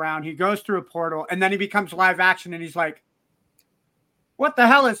swinging around. He goes through a portal, and then he becomes live action, and he's like, "What the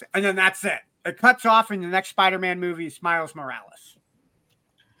hell is?" And then that's it. It cuts off, in the next Spider-Man movie is Miles Morales.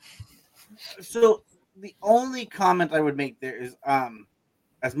 So the only comment I would make there is,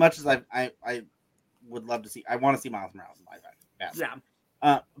 as much as I would love to see, I want to see Miles Morales in live action.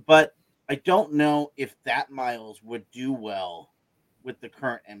 Yeah. But I don't know if that Miles would do well with the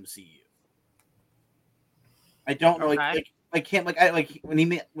current MCU. I don't know, Okay.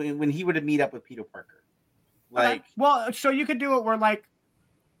 when he would meet up with Peter Parker, Okay. Well, so you could do it where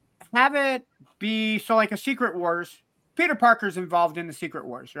have it be a Secret Wars. Peter Parker's involved in the Secret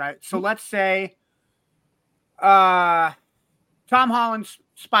Wars, right? So let's say Tom Holland's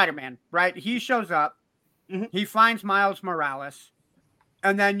Spider-Man, right? He shows up, he finds Miles Morales,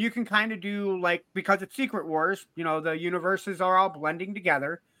 and then you can kind of do because it's Secret Wars, the universes are all blending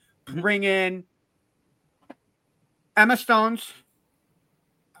together. Bring in Emma Stone's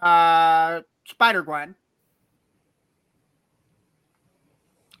Spider-Gwen,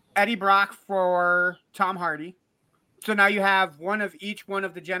 Eddie Brock for Tom Hardy. So now you have one of each one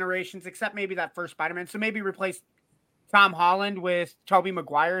of the generations, except maybe that first Spider-Man. So maybe replace Tom Holland with Tobey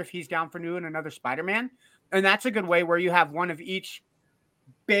Maguire if he's down for doing another Spider-Man. And that's a good way where you have one of each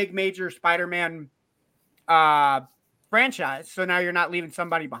big major Spider-Man franchise. So now you're not leaving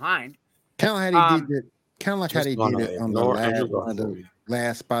somebody behind. Kind of how they did it. Kind of like how Just they gonna did it on the ignore Andrew one of the Garfield.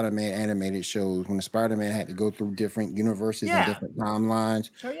 last Spider-Man animated shows when the Spider-Man had to go through different universes Yeah. and different timelines.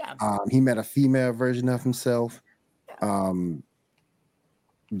 So yeah. He met a female version of himself.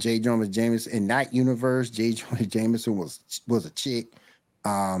 J. Jonah Jameson in that universe, J. Jonah Jameson was a chick.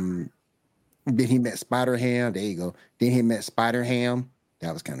 Then he met Spider-Ham. There you go. Then he met Spider-Ham.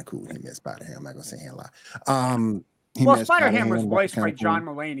 That was kind of cool. He met Spider-Ham. I'm not gonna say a lot. Well, Spider-Ham was that voiced by kinda John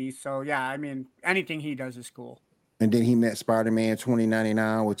cool. Mulaney. So yeah, I mean, anything he does is cool. And then he met Spider-Man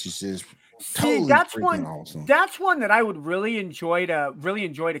 2099, which is just See, totally that's freaking one. awesome. That's one that I would really enjoy to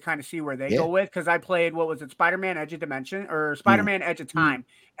kind of see where they Yeah. go with, because I played Spider-Man Edge of Dimension or Spider-Man Edge of Time,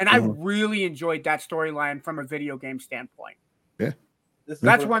 And I really enjoyed that storyline from a video game standpoint. Yeah.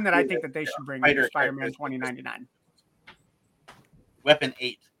 That's one that I think that they should bring into Spider Spider-Man characters. 2099. Weapon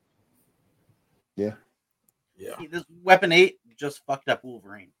 8. Yeah. Yeah. See, this Weapon 8 just fucked up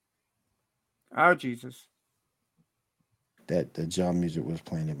Wolverine. Oh, Jesus. That the John music was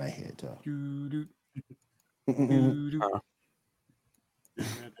playing in my head, though. Doo-doo, Mm-mm. doo-doo.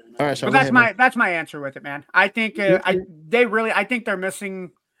 All right, so But that's my answer with it, man. I think I think they're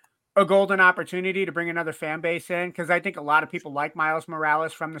missing a golden opportunity to bring another fan base in, because I think a lot of people like Miles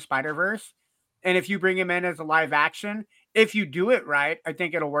Morales from the Spider-Verse. And if you bring him in as a live action, if you do it right, I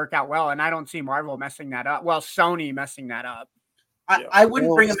think it'll work out well. And I don't see Marvel messing that up. Well, Sony messing that up. I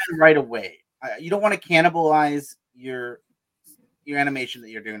wouldn't bring him in right away. You don't want to cannibalize your animation that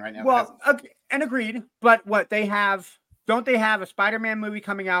you're doing right now. Well, and agreed. But what they have, don't they have a Spider-Man movie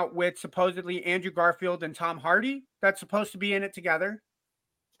coming out with supposedly Andrew Garfield and Tom Hardy that's supposed to be in it together?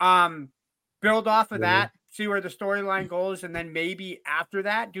 Build off of that, see where the storyline goes, and then maybe after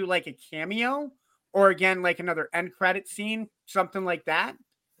that do like a cameo, or again like another end credit scene, something like that.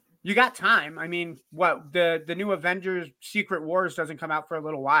 You got time. I mean, what the new Avengers Secret Wars doesn't come out for a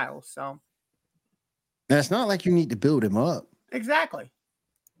little while, so Now, it's not like you need to build him up. exactly.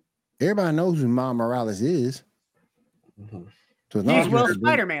 Everybody knows who Miles Morales is. Mhm. So it's not He's like you Will have to build-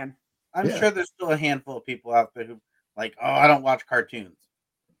 Spider-Man. I'm Yeah. sure there's still a handful of people out there who like, oh, I don't watch cartoons.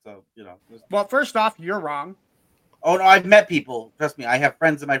 So, Well, first off, you're wrong. oh no, I've met people. Trust me, I have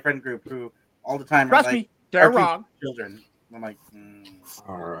friends in my friend group who all the time Trust are like, me, they're cartoon wrong. children. I'm like,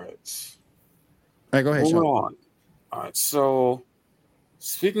 All right. All right, go ahead, Moving Sean. on. All right. So,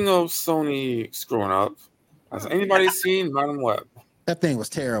 speaking of Sony screwing up, has anybody seen Madam Web? That thing was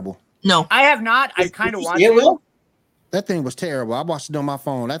terrible. No. I have not. I Did kind of you watched see it, it. Will? That thing was terrible. I watched it on my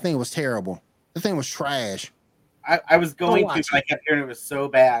phone. That thing was terrible. That thing was trash. I was going to, watch but I kept hearing it was so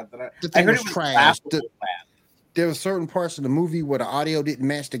bad that The I thing heard was it was trash. laughable bad. There were certain parts of the movie where the audio didn't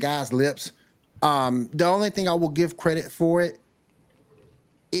match the guy's lips. The only thing I will give credit for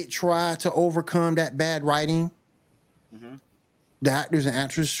it tried to overcome that bad writing. Mhm. The actors and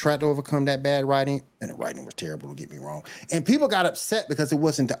actresses tried to overcome that bad writing, and the writing was terrible, don't get me wrong. And people got upset because it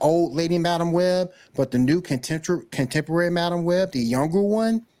wasn't the old Lady Madam Web, but the new contemporary Madam Web, the younger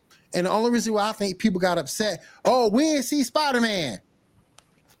one. And the only reason why I think people got upset, oh, we didn't see Spider-Man.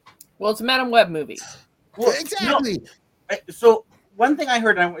 Well, it's a Madam Web movie. Well, Exactly. So one thing I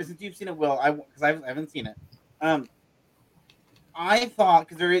heard, since you've seen it, Will, because I haven't seen it. I thought,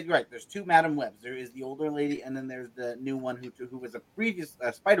 because there's two Madam Webs. There is the older lady, and then there's the new one who was a previous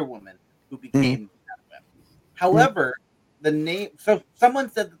Spider Woman who became Madam Web. However, the name. So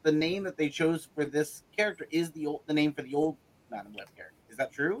someone said that the name that they chose for this character is the name for the old Madam Web character. Is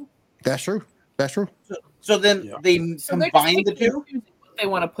that true? That's true. That's true. So then they combined the two. What they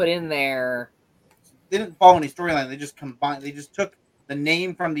want to put in there. They didn't follow any storyline. They just combined. They just took the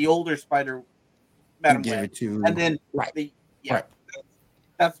name from the older Spider Madam Give Web, it to and then right. yeah. Right.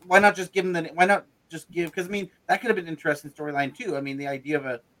 That's why not just give them why not just give, because I mean that could have been an interesting storyline too. I mean the idea of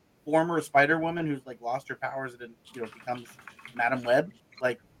a former Spider Woman who's like lost her powers and becomes Madam Web,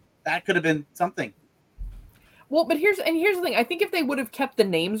 like that could have been something. Well, but here's the thing. I think if they would have kept the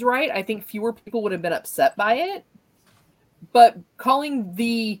names right, I think fewer people would have been upset by it. But calling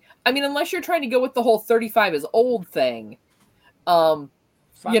unless you're trying to go with the whole 35 is old thing, No,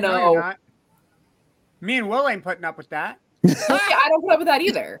 you're not. Me and Will ain't putting up with that. I don't put up with that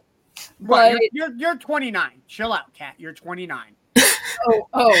either. What, But you're 29. Chill out, Kat. You're 29. your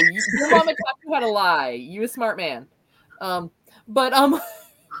mama taught you how to lie. You a smart man.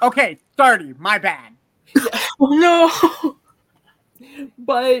 Okay, 30. My bad. Oh no.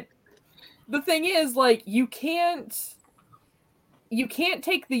 But the thing is, like, you can't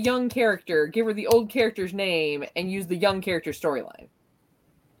take the young character, give her the old character's name, and use the young character storyline.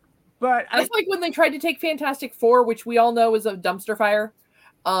 But That's like when they tried to take Fantastic Four, which we all know is a dumpster fire,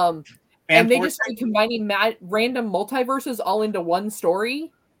 and they just started combining random multiverses all into one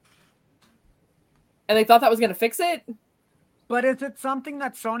story, and they thought that was going to fix it. But is it something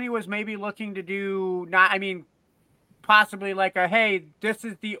that Sony was maybe looking to do? Possibly like hey, this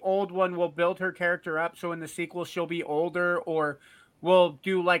is the old one. We'll build her character up so in the sequel she'll be older, or we'll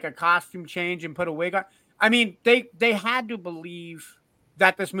do like a costume change and put a wig on. I mean, they had to believe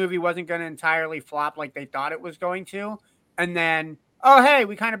that this movie wasn't going to entirely flop like they thought it was going to. And then, oh, hey,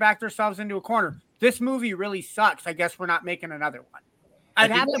 we kind of backed ourselves into a corner. This movie really sucks. I guess we're not making another one. I'd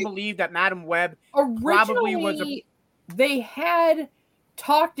have to believe that Madam Web probably was They had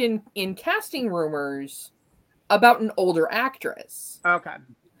talked in casting rumors about an older actress. Okay.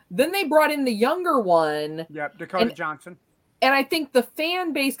 Then they brought in the younger one. Yep, Dakota Johnson. And I think the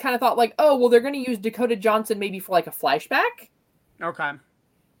fan base kind of thought like, oh, well, they're going to use Dakota Johnson maybe for like a flashback Okay.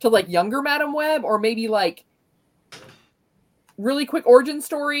 to like younger Madam Web, or maybe like really quick origin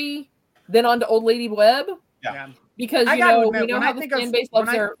story, then on to Old Lady Web. Yeah. Because I you gotta know admit, we know when how I the think of- fan base when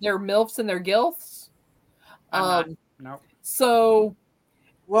loves I- their MILFs and their GILFs. No. So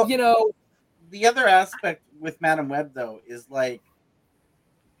Well, you know, the other aspect with Madam Web though is like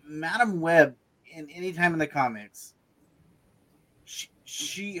Madam Web in any time in the comics,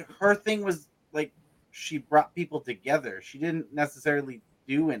 her thing was like she brought people together. She didn't necessarily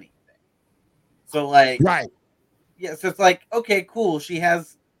do anything. So like Right. yeah, so it's like, okay, cool. She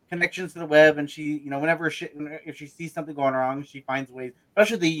has connections to the web, and she, whenever if she sees something going wrong, she finds ways.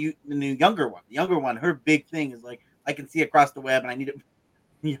 Especially the new younger one. The younger one, her big thing is like, I can see across the web, and I need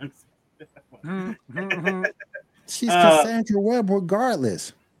it. She's Cassandra Webb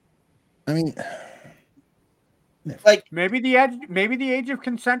regardless. I mean, like maybe the age of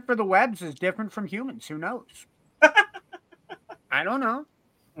consent for the webs is different from humans. Who knows? I don't know.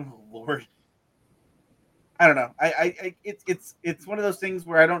 Oh Lord. I don't know. It's one of those things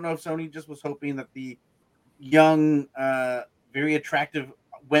where I don't know if Sony just was hoping that the young, very attractive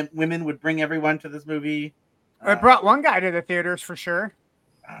women would bring everyone to this movie. It brought one guy to the theaters for sure.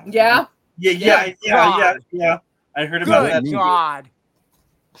 yeah. Yeah. I heard about that. Good God.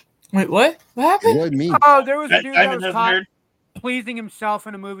 Wait, what? What happened? it wasn't me. Oh, there was a dude that Diamond was hasn't caught heard. pleasing himself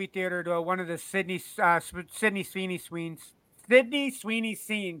in a movie theater to one of the Sydney Sweeney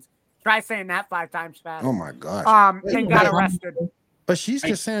scenes. Try saying that 5 times fast. Oh my gosh. And got arrested. But she's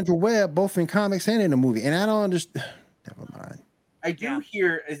Cassandra Webb both in comics and in the movie, and I don't understand. Never mind. I do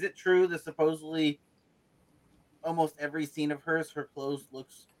hear. Is it true that supposedly almost every scene of hers, her clothes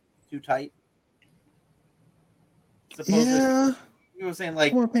looks too tight? Supposedly, Yeah. you were saying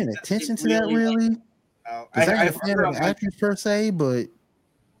like I wasn't paying attention to that really, really. Oh, Because I ain't a I've fan heard of the on, like, actress per se, but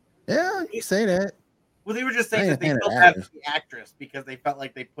yeah, you say that. well, they were just I saying ain't that a they fan of felt the bad actress. for the actress because they felt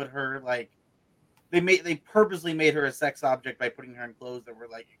like they put her like they purposely made her a sex object by putting her in clothes that were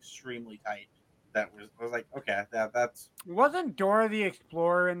like extremely tight. That was like, okay, that's Wasn't Dora the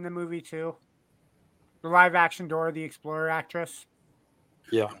Explorer in the movie too? The live action Dora the Explorer actress.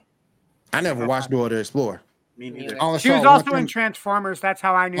 Yeah. I never watched Dora the Explorer. me neither. All I She saw was one also time- in Transformers. That's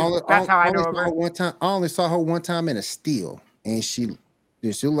how I knew. all- That's how I only know of saw her. her one time. I only saw her one time in a still, and she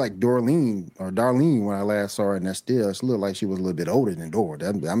looked like Darlene when I last saw her in that still. She looked like she was a little bit older than Dora.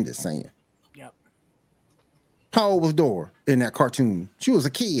 I'm just saying. Yep. How old was Dora in that cartoon? She was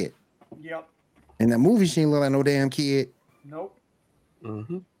a kid. Yep. In that movie, she didn't look like no damn kid. Nope.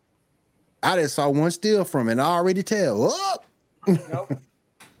 Mm-hmm. I just saw one still from it, and I already tell. Oh! Nope.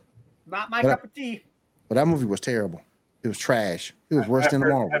 Not my cup of tea. But that movie was terrible. It was trash. It was worse I've than the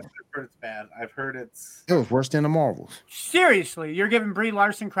heard- Marvels. I've heard it's bad. I've heard it's. It was worse than the Marvels. Seriously, you're giving Brie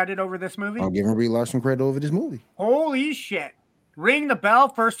Larson credit over this movie? I'm giving Brie Larson credit over this movie. Holy shit. Ring the bell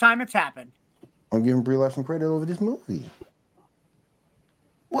first time it's happened. I'm giving Brie Larson credit over this movie.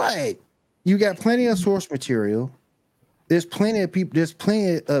 What? You got plenty of source material. There's plenty of people. There's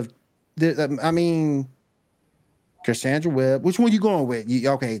plenty of. I mean, Cassandra Webb. Which one you going with?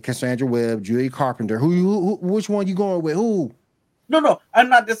 Okay, Cassandra Webb, Julia Carpenter. Who? Which one you going with? Who? No, I'm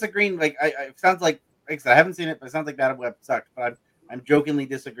not disagreeing. Like, it sounds like I said, I haven't seen it, but it sounds like Madam Web sucked. But I'm jokingly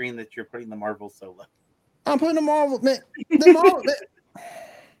disagreeing that you're putting the Marvels so low. I'm putting the Marvel. Man, the Marvel.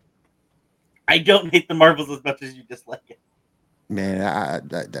 I don't hate the Marvels as much as you dislike it. Man, I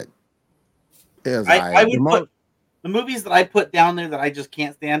would put the movies that I put down there that I just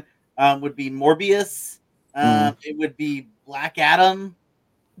can't stand would be Morbius. It would be Black Adam.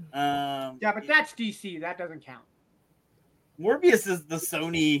 Yeah, but that's DC. That doesn't count. Morbius is the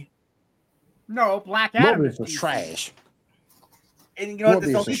Sony. No, Black Adam Morbius is was DC. trash. And you know what? This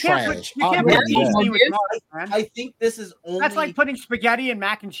Morbius only, is You can't put, trash. you can't I'll put give you DC that. with Marvel, man. I think this is only. That's like putting spaghetti and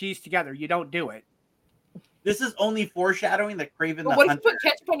mac and cheese together. You don't do it. This is only foreshadowing that Kraven But the what if Hunter. you put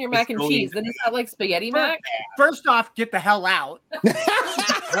ketchup on your mac and going cheese? to- Then it's not like spaghetti mac. First off, get the hell out.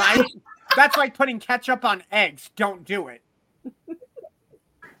 Right? That's like putting ketchup on eggs. Don't do it.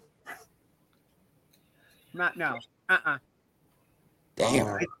 No.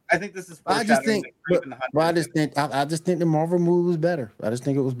 Damn. I think this is I just foreshadowing think, that Kraven the Hunter. but I just think the Marvel movie was better. I just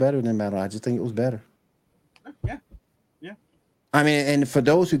think it was better than Metal. I just think it was better. Yeah. I mean, and for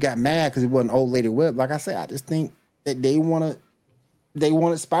those who got mad because it wasn't Old Lady Web, like I said, I just think that they wanted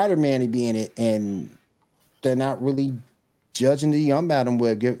Spider-Man to be in it, and they're not really judging the young Madam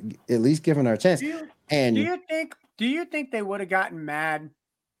Web, at least giving her a chance. Do And you think they would have gotten mad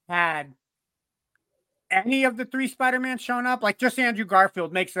had any of the 3 Spider-Man shown up? Like just Andrew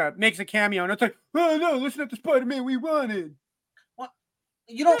Garfield makes a cameo, and it's like, oh no, listen to the Spider-Man we wanted.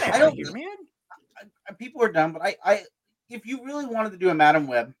 You know, Get I outta don't. here, man. People are dumb, but I, if you really wanted to do a Madam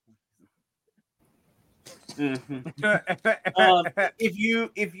Web, if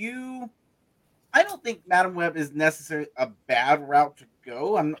you, I don't think Madam Web is necessarily a bad route to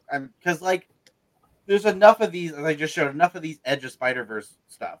go. I'm because like there's enough of these, as I just showed, enough of these Edge of Spider-Verse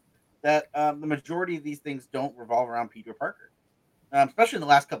stuff that the majority of these things don't revolve around Peter Parker. Especially in the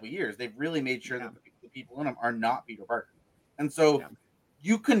last couple of years, they've really made sure that the people in them are not Peter Parker, and so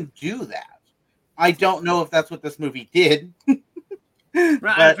you can do that. I don't know if that's what this movie did. Right,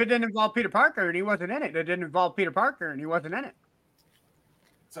 but, if it didn't involve Peter Parker and he wasn't in it, it didn't involve Peter Parker and he wasn't in it.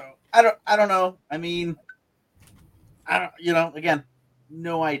 So I don't know. I mean, I don't. You know, again,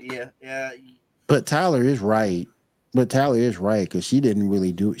 no idea. But Tyler is right. Because she don't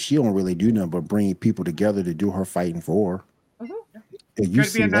really do nothing but bring people together to do her fighting for.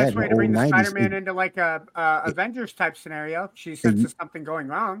 Could be a nice way to bring the Spider-Man into like a Avengers type scenario. She senses something going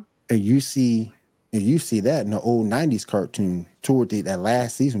wrong. And you see that in the old 90s cartoon toward that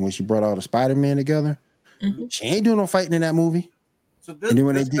last season when she brought all the Spider-Man together. Mm-hmm. She ain't doing no fighting in that movie. So this, she ain't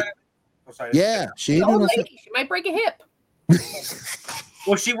doing no fighting. She might break a hip.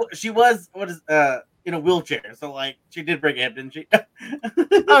 Well, she was in a wheelchair, so like she did break a hip, didn't she?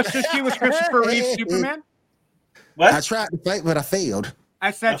 Oh, so she was Christopher Reeve Superman? What? I tried to fight, but I failed.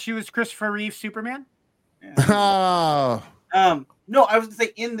 I said she was Christopher Reeve Superman. Yeah. Oh. No, I was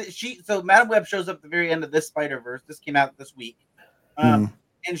gonna say so Madam Web shows up at the very end of this Spider-Verse. This came out this week. And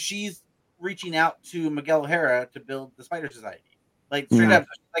she's reaching out to Miguel O'Hara to build the Spider Society. Like straight up,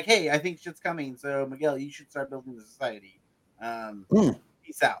 like, hey, I think shit's coming. So Miguel, you should start building the society.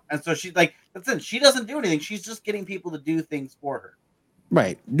 Peace out. And so she's like, that's it. She doesn't do anything. She's just getting people to do things for her.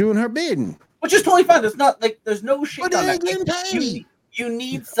 Right. Doing her bidding. Which is totally fine. It's not like there's no shit on that. Getting paid. You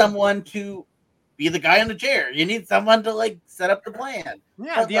need someone to be the guy in the chair. You need someone to like set up the plan.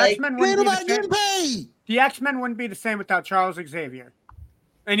 Yeah, but, the X-Men wouldn't be getting paid. The X-Men wouldn't be the same without Charles Xavier.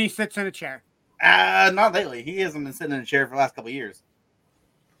 And he sits in a chair. Not lately. He hasn't been sitting in a chair for the last couple of years.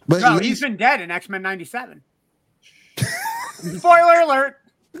 But no, he's been dead in X-Men 97. Spoiler alert.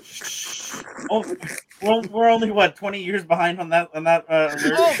 Oh, we're only 20 years behind on that alert.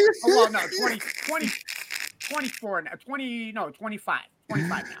 Well, no, 24 now. 25 now.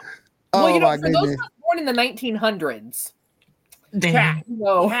 Well, for those who were born in the 1900s, Cat,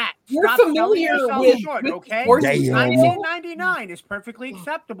 you're familiar with okay? 1999 is perfectly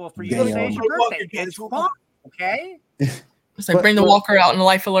acceptable for you to say it's your birthday. It's fun, okay? It's like bring the walker out in the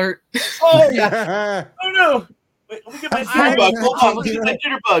life alert. Oh yeah! Oh no! Wait, let me get my jitterbug. Hold on, let me get my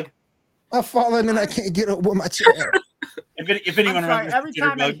jitterbug. I've fallen and I can't get up with my chair. If anyone remembers, every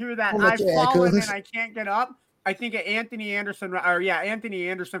time I hear that, I've fallen and I can't get up. I think of Anthony Anderson, Anthony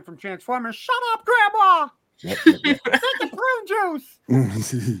Anderson from Transformers. Shut up, Grandma! Take the prune juice.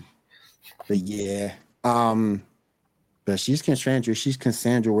 But yeah, but she's Cassandra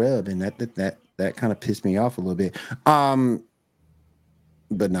Webb, and that kind of pissed me off a little bit. But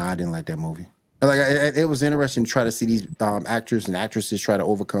no, I didn't like that movie. Like it was interesting to try to see these actors and actresses try to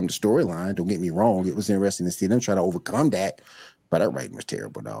overcome the storyline. Don't get me wrong; it was interesting to see them try to overcome that. But that writing was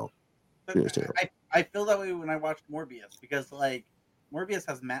terrible, dog. It was terrible. I feel that way when I watched Morbius because like Morbius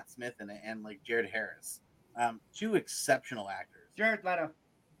has Matt Smith in it and like Jared Harris, two exceptional actors. Jared Leto.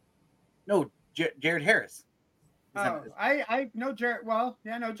 No, Jared Harris. I know Jared. Well,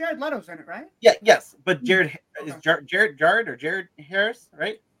 yeah, no, Jared Leto's in it, right? Yeah, yes, but Jared is Jared Harris,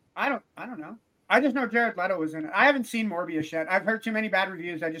 right? I don't know. I just know Jared Leto was in it. I haven't seen Morbius yet. I've heard too many bad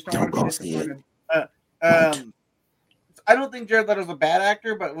reviews. I just don't want to be disappointed. I don't think Jared Leto's a bad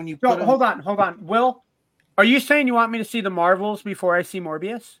actor, but when you hold on. Will, are you saying you want me to see the Marvels before I see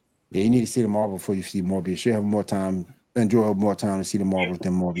Morbius? Yeah, you need to see the Marvel before you see Morbius. You have more time, enjoy more time to see the Marvels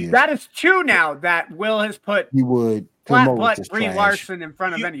than Morbius. That is two now that Will has put. You would flat butt Brie Larson in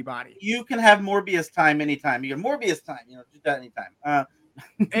front of anybody. You can have Morbius time anytime. You get Morbius time. Do that anytime.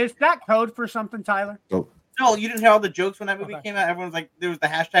 Is that code for something, Tyler? No, you didn't hear all the jokes when that movie came out. Everyone's like, there was the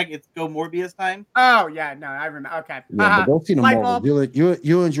hashtag. It's Go Morbius time. Oh yeah, no, I remember. Okay, yeah, but go see the Marvel.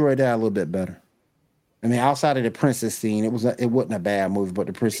 You'll enjoy that a little bit better. I mean, outside of the princess scene, it wasn't a bad movie, but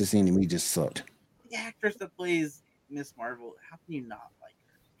the princess scene to me just sucked. The actress that plays Miss Marvel, how can you not like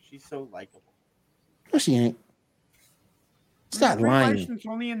her? She's so likable. No, she ain't. Stop lying. She's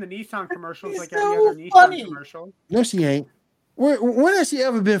only in the Nissan commercials, She's like so every other funny. Nissan commercial. No, she ain't. When has she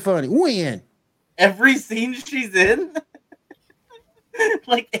ever been funny? When? Every scene she's in.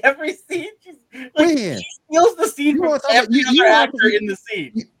 Like every scene, she's like, when? She steals the scene from every other actor in the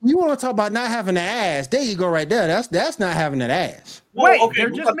scene. You want to talk about not having an ass? There you go, right there. That's not having an ass. Wait, they're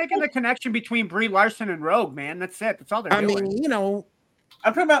just making the connection between Brie Larson and Rogue, man. That's it. That's all they're doing. I mean,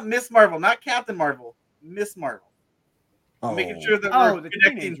 I'm talking about Miss Marvel, not Captain Marvel. Miss Marvel. Oh, Making sure that Oh, we're the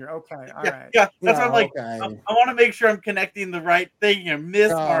connecting. teenager. Okay, all Yeah, right. yeah. That's what I'm Oh, like. okay. I want to make sure I'm connecting the right thing here.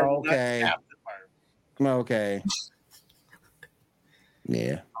 Miss Oh, Marvel, okay. not Captain Marvel. Okay.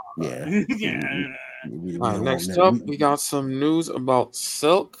 Yeah. Yeah. Yeah. We All right, don't next want up, that. we got some news about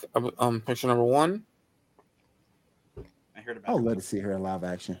Silk. Picture number 1. I heard I about would it. love to see her in live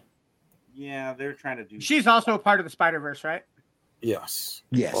action. Yeah, they're trying to do. She's also a part of the Spider-Verse, right? Yes.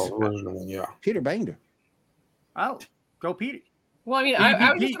 Yes. Original one, yeah. Peter banged her. Oh, go Petey. Well, I mean, Well, you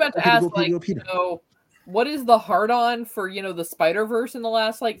I was beat just about to Peter, ask, go Peter, like, go Peter. what is the hard-on for, the Spider-Verse in the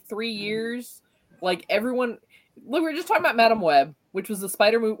last, 3 years? Like, everyone... Look, we were just talking about Madam Web, which was the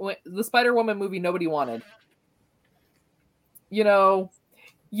Spider-Woman movie nobody wanted.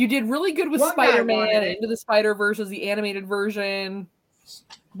 You did really good with One guy Spider-Man wanted and it. Into the Spider-Verse as the animated version.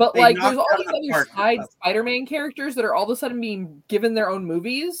 But, They there's knocked all out these the other park. side Spider-Man characters that are all of a sudden being given their own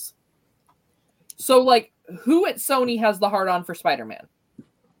movies. So, who at Sony has the hard-on for Spider-Man?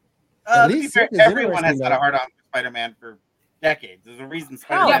 At To be least fair, Silk is everyone has interesting, had a though. hard on for Spider-Man for decades. There's a reason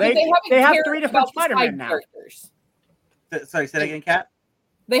Hell, Yeah, Spider-Man. but they they haven't have cared 3 different about the Spider-Man side now. characters. Sorry, say that again, Kat.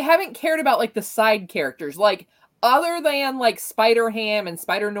 They haven't cared about the side characters, other than Spider-Ham and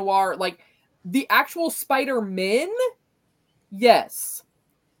Spider-Noir, the actual Spider-Men. Yes,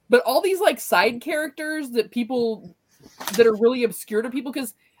 but all these side characters that are really obscure to people,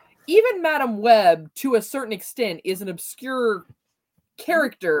 because even Madam Web, to a certain extent, is an obscure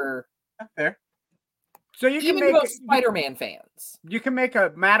character. Fair. So you can Even make most Spider-Man fans, you can make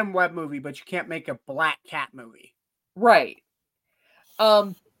a Madam Web movie, but you can't make a Black Cat movie. right?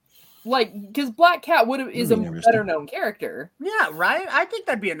 Because Black Cat is a That'd be better known character. Yeah, right. I think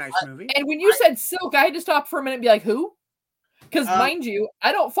that'd be a nice movie. And when you said Silk, I had to stop for a minute and be like, who? Because mind you,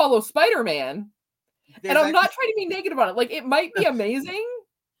 I don't follow Spider-Man, and I'm not trying to be negative on it. It might be amazing.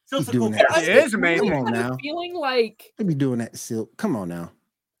 Silk's a Doing cool that. character. It is amazing. Come on now. Feeling like They be doing that to Silk. Come on now.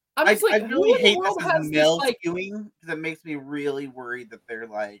 I'm I just like, really who in hate the world this has as this male skewing because it makes me really worried that they're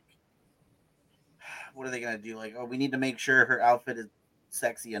what are they gonna do? We need to make sure her outfit is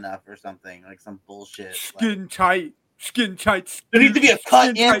sexy enough or something, some bullshit. Skin tight. There needs to be a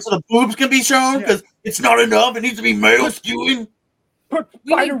cut in so the boobs can be shown because it's not enough. It needs to be male skewing. Put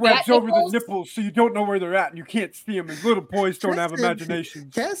You spider mean webs bat over the nipples? nipples so you don't know where they're at and you can't see them. And little boys don't have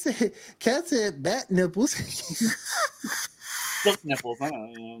imaginations. Cat said bat nipples. Silk nipples. I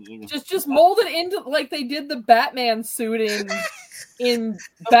don't know. just mold it into they did the Batman suit in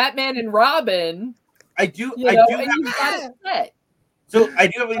Batman and Robin. I do. And you've got it set. So I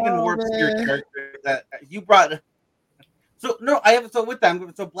do have an even more obscure character that you brought. So no, I have with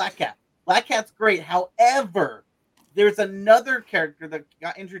them. So Black Cat. Black Cat's great. However, there's another character that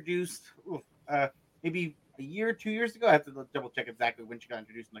got introduced maybe a year or 2 years ago. I have to double check exactly when she got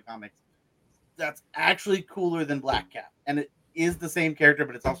introduced in the comics. That's actually cooler than Black Cat, and it is the same character,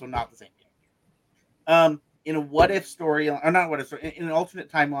 but it's also not the same character. In a what if story, or not what if story, in an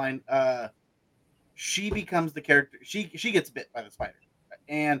alternate timeline, she becomes the character. She gets bit by the spider,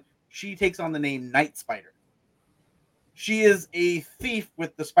 and she takes on the name Night Spider. She is a thief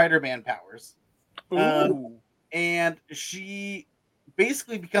with the Spider-Man powers. Ooh. And she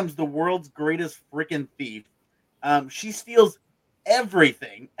basically becomes the world's greatest freaking thief. She steals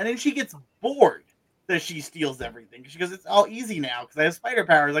everything, and then she gets bored that she steals everything. She goes, it's all easy now because I have spider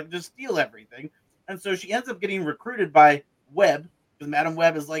powers. I can just steal everything. And so she ends up getting recruited by Webb because Madam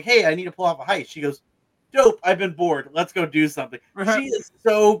Webb is like, hey, I need to pull off a heist. She goes, dope, I've been bored. Let's go do something. She is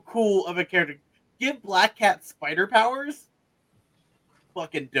so cool of a character. Give Black Cat spider powers.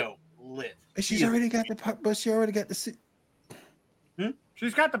 Fucking dope. Lit. She's already got but she already got the suit.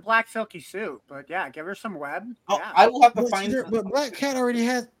 She's got the black silky suit, but yeah, give her some web. Oh, Yeah. I will have to find. But Black Cat already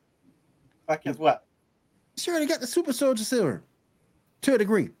has. Black Cat's what? She already got the super soldier serum to a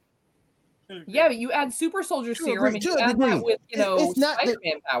degree. Yeah, but you add super soldier To a serum degree, and to you a add degree. that with It's not that-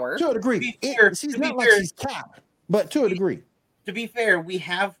 Spider-Man power. To a degree. She's not like she's Cap, but to a degree. To be fair,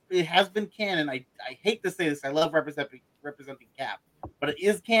 it has been canon. I hate to say this. I love representing Cap, but it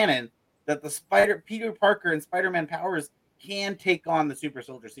is canon that the Peter Parker and Spider-Man powers can take on the super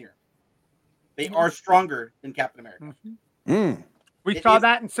soldier serum. They are stronger than Captain America. Mm. We saw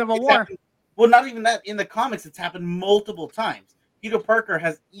that in Civil War. Happened, well, not even that. In the comics, it's happened multiple times. Peter Parker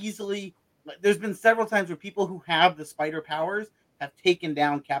has easily. There's been several times where people who have the spider powers have taken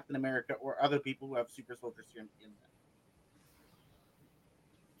down Captain America or other people who have super soldier serum in them.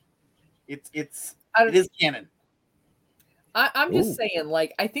 It is canon. I'm just saying,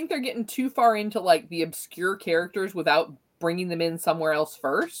 I think they're getting too far into the obscure characters without bringing them in somewhere else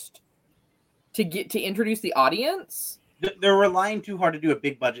first to introduce the audience. They're relying too hard to do a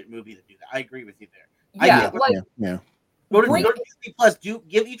big budget movie to do that. I agree with you there. Yeah, Go to Bring- Disney Plus. Give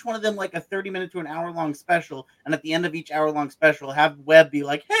each one of them like a 30-minute to an hour-long special, and at the end of each hour-long special, have Webb be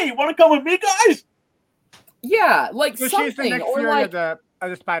like, "Hey, you want to come with me, guys?" yeah, like So she's the something, Nick or Fury like of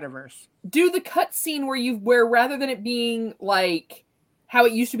the Spider-Verse. do the cut scene where rather than it being like how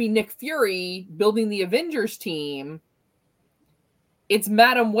it used to be Nick Fury building the Avengers team, it's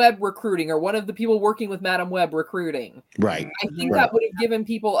Madam Web recruiting, or one of the people working with Madam Web recruiting. Right. I think that would have given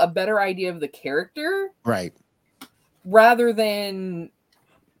people a better idea of the character, Right. rather than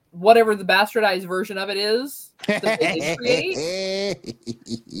whatever the bastardized version of it is that they did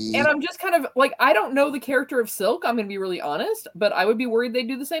create. And I'm just kind of like, I don't know the character of Silk, I'm going to be really honest, but I would be worried they'd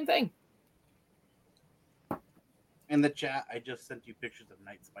do the same thing. In the chat, I just sent you pictures of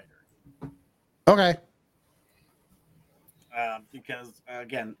Night Spider. Okay. Because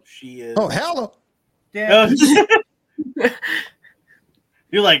again, she is. Oh, hello. Dibs.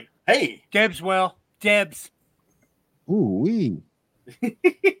 You're like, hey. Dibs, Will. Dibs. Ooh wee.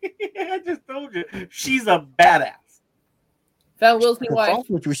 I just told you, she's a badass. Found Will's new wife.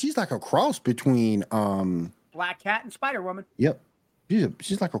 She's like a cross between Black Cat and Spider Woman. Yep.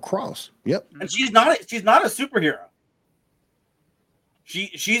 She's like a cross. Yep. And she's not a superhero.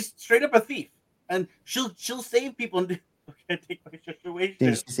 She's straight up a thief, and she'll save people and okay, take my shush away.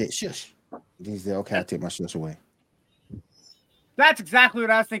 Then she said, "Shush." Then he said, "Okay, I'll take my shush away." That's exactly what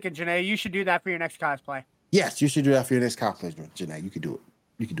I was thinking, Janae. You should do that for your next cosplay. Yes, you should do that for your next cosplay, Janae. You can do it.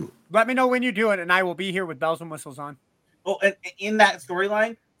 You can do it. Let me know when you do it, and I will be here with bells and whistles on. Oh, and in that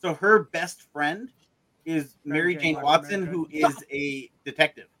storyline, so her best friend is Mary Jane Watson, who is a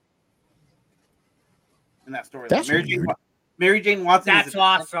detective. In that storyline, Mary Jane Watson. That's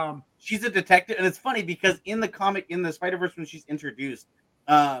awesome. She's a detective, and it's funny because in the comic, in the Spider-Verse, when she's introduced,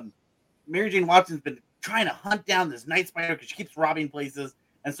 Mary Jane Watson's been trying to hunt down this Night Spider because she keeps robbing places,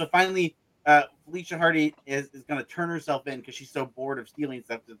 and so finally, Felicia Hardy is going to turn herself in because she's so bored of stealing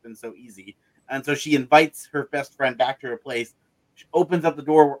stuff that's been so easy, and so she invites her best friend back to her place. She opens up the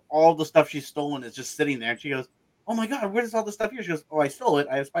door where all the stuff she's stolen is just sitting there, and she goes, "Oh my god, where's all this stuff here?" She goes, "Oh, I stole it.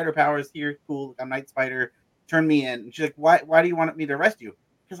 I have spider powers here. Cool. I'm Night Spider. Turn me in." And she's like, Why do you want me to arrest you?"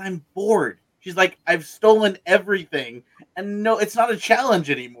 "Because I'm bored." She's like, "I've stolen everything, and no, it's not a challenge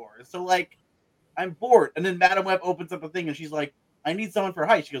anymore. So like, I'm bored." And then Madam Web opens up a thing, and she's like, "I need someone for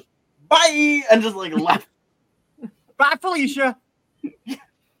height." She goes, "Bye," and just like left. Bye, Felicia.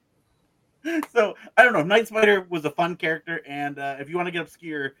 So I don't know. Night Spider was a fun character, and if you want to get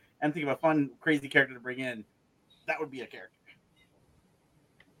obscure and think of a fun, crazy character to bring in, that would be a character.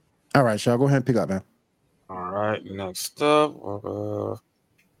 All right, shall I go ahead and pick up, man? All right, next up, all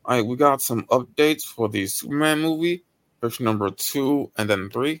right, we got some updates for the Superman movie, version number 2 and then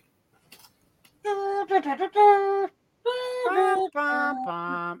 3.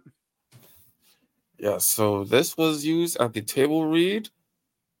 Yeah, so this was used at the table read,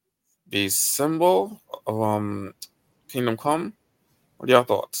 the symbol of Kingdom Come. What are your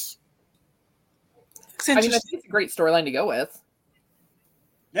thoughts? I mean, I think it's a great storyline to go with.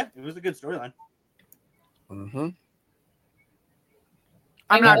 Yeah, it was a good storyline. Mm-hmm.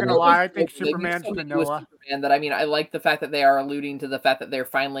 I'm not gonna lie. I They think do Superman's so many with vanilla. Superman that, I mean, I like the fact that they are alluding to the fact that they're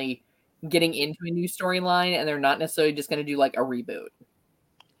finally getting into a new storyline, and they're not necessarily just going to do like a reboot.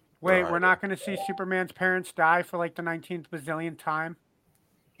 Wait, Right. we're not gonna see Superman's parents die for like the 19th bazillion time.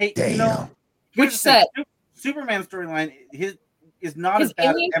 Hey, Damn. you know, Which here's the thing. set? Superman's storyline is not His as bad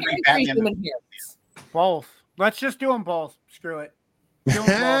as alien every parents or his Batman. human parents? Both. Let's just do them both. Screw it. Do 'em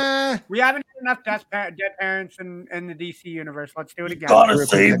both. We haven't had enough dead parents in the DC universe. Let's do it again. Real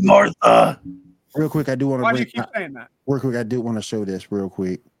quick, Martha. Real quick, I do want Why do you to keep saying that? real quick. I do want to show this real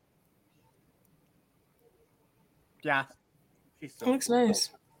quick. Yeah. She's It so looks cool. nice.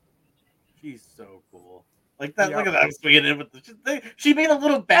 She's so cool. Like that. Yeah. Look at that swinging in with the. She made a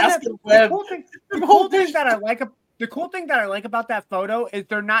little And basket the web. cool thing, the cool thing that I like about that photo is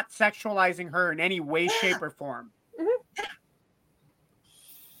they're not sexualizing her in any way, shape, or form.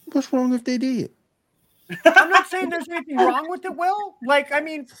 What's wrong if they did? I'm not saying there's anything wrong with it, Will. Like, I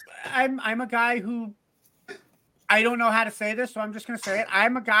mean, I'm a guy who I don't know how to say this, so I'm just gonna say it.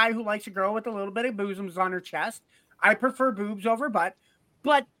 I'm a guy who likes a girl with a little bit of bosoms on her chest. I prefer boobs over butt,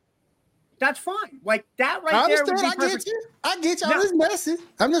 but that's fine. Like that right there would be perfect. I get you. No. I'm just messing.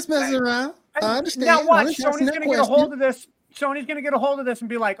 I'm just messing around. I understand. Now I'm watch, just Sony's asking gonna that get a hold question. of this. Sony's gonna get a hold of this and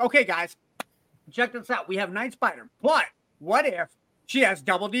be like, okay, guys, check this out. We have Night Spider, but what if she has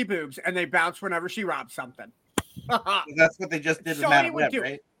double D boobs and they bounce whenever she robs something? That's what they just did with Sony Madam would Web, do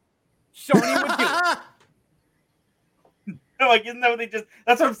right? Sony would do it. No, like isn't that what they just?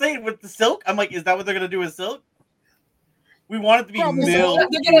 That's what I'm saying with the Silk. I'm like, is that what they're gonna do with Silk? We want it to be Bro, male.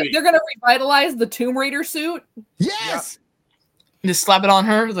 They're gonna revitalize the Tomb Raider suit. Yes. Just slap it on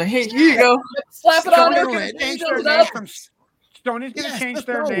her. It's like, hey, here you go. Slap it on Sony's her. gonna change Angels their it name up. from Sony's gonna Yes, change let's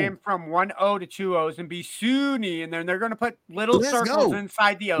their go. name from 1 O to 2 O's and be Suni, and then they're gonna put little Let's circles go.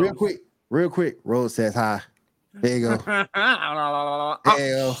 inside the O's. Real quick. Rose says hi. There you go. Oh, There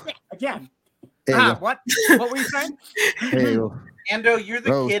you go. shit, again. There you go. What were you saying? There you go. Ando, you're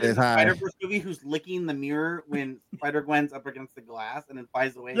the Rose kid in says the hi. Spider-Verse movie who's licking the mirror when Spider-Gwen's up against the glass and then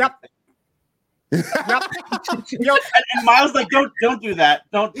flies away. Yep. Yep. And Miles like, don't do that.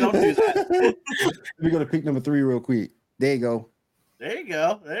 Don't do that. We're gonna pick number 3 real quick. There you go. There you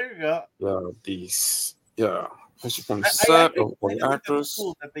go. Yeah, these. Yeah, especially from the I set actually of think the that's actors.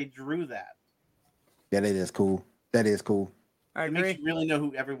 cool that they drew that. Yeah, that is cool. That is cool. I It makes agree. you really know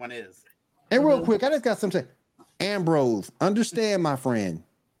who everyone is. And real quick, I just got something. Ambrose, understand, my friend.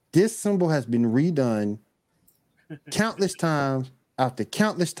 This symbol has been redone countless times after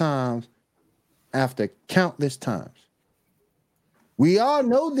countless times after countless times. We all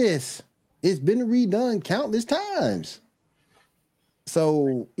know this. It's been redone countless times.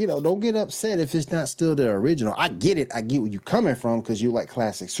 So, don't get upset if it's not still the original. I get it. I get where you're coming from because you like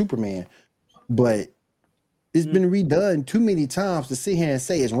classic Superman. But it's been redone too many times to sit here and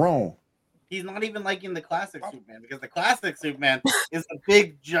say it's wrong. He's not even liking the classic Superman because the classic Superman is a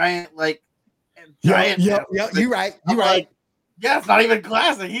big giant Yeah, you're right. You're right. Yeah, it's not even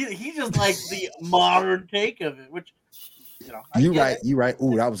classic. He just likes the modern take of it, which You're right. You're right.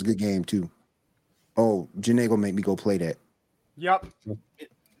 Ooh, that was a good game too. Oh, Janae gonna make me go play that. Yep.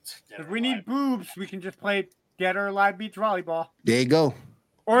 If we need boobs, we can just play Dead or Alive Beach Volleyball. There you go.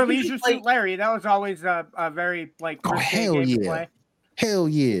 Or Leisure Suit Larry. That was always a very Oh, risque hell game to yeah. play. Hell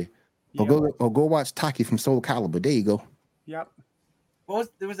yeah. Or go watch Taki from Soul Calibur. There you go. Yep.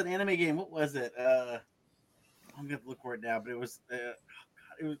 There was an anime game. What was it? I'm gonna look for it now, but it was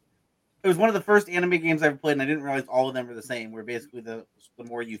one of the first anime games I ever played, and I didn't realize all of them were the same. Where basically the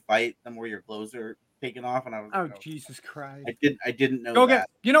more you fight, the more your clothes are taken off, and I was Jesus Christ! I didn't know that.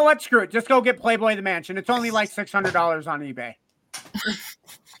 You know what? Screw it. Just go get Playboy the Mansion. It's only like $600 on eBay.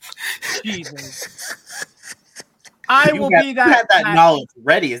 Jesus. I will be that. You had that knowledge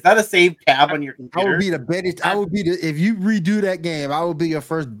ready. Is that a saved tab on your computer? I would be the beta. If you redo that game, I will be your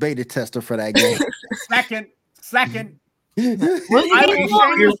first beta tester for that game. Second. I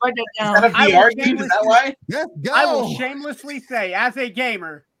will shamelessly say, as a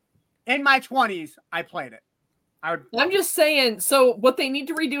gamer, in my 20s, I played it. I'm just saying. So what they need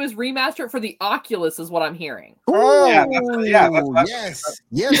to redo is remaster it for the Oculus, is what I'm hearing. Oh, that's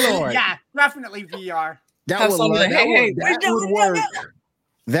yes, Lord. Yeah, definitely VR. That would work.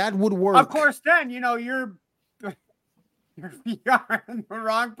 That would work. Of course, then you're VR and the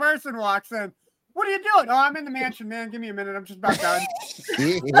wrong person walks in. What are you doing? Oh, I'm in the mansion, man. Give me a minute. I'm just about done.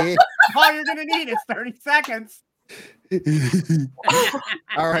 All you're gonna need is 30 seconds.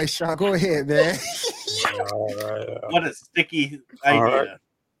 All right, Sean, go ahead, man. What a sticky idea. Right.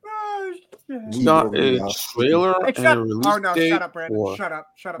 We got a trailer and a release date shut up, Brandon. Shut up,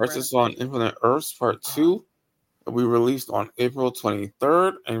 Crisis on Infinite Earths Part 2. We released on April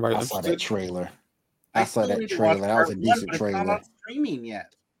 23rd. Anybody I saw interested? that trailer. That was a decent trailer. It's not on streaming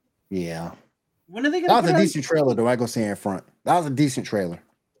yet. Yeah. When are they That was a decent trailer, though. I go say in front. That was a decent trailer.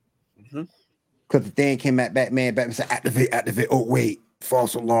 Because the thing came at Batman said, activate. Oh, wait.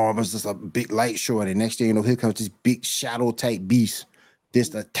 False alarm. It's just a big light show. And the next thing you know, here comes this big shadow type beast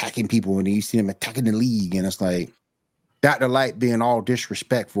just attacking people. And then you see them attacking the League. And it's like, Dr. Light being all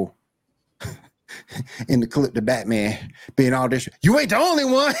disrespectful. In the clip, the Batman being all disrespectful. You ain't the only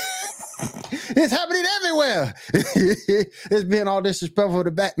one. It's happening everywhere. It's being all disrespectful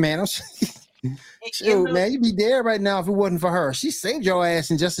to Batman. Shoot, man, you'd be dead right now if it wasn't for her. She saved your ass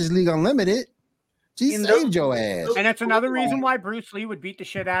in Justice League Unlimited. She saved your ass. And that's another reason why Bruce Lee would beat the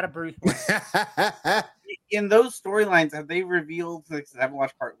shit out of Bruce Wayne. In those storylines, have they revealed? I haven't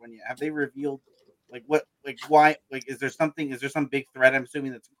watched part 1 yet. Have they revealed why? Is there some big threat? I'm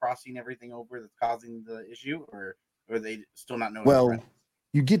assuming that's crossing everything over that's causing the issue, or are they still not knowing? Well,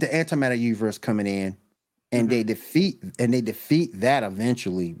 you get the antimatter universe coming in, and they defeat that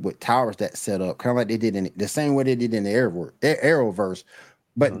eventually with towers that set up, kind of like they did in the same way they did in the Arrowverse.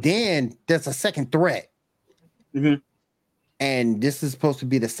 But then there's a second threat, and this is supposed to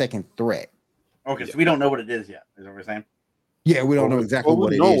be the second threat. Okay, so we don't know what it is yet. Is that what we're saying? Yeah, we don't know exactly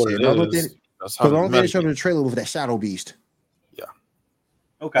what it is. Because the only thing they showed in the trailer was that Shadow Beast. Yeah.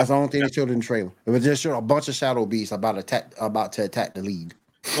 Okay. That's the only thing they showed in the trailer. It was just showed a bunch of Shadow Beasts about to attack the League.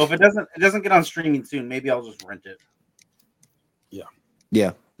 Well, if it doesn't get on streaming soon, maybe I'll just rent it.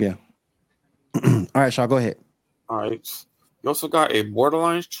 Yeah. All right, Shaw, go ahead. All right. You also got a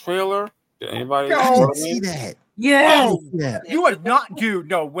Borderlands trailer. Did anybody? Yo, I Oh, didn't see that. Yeah. Oh, Yeah. you are not, dude.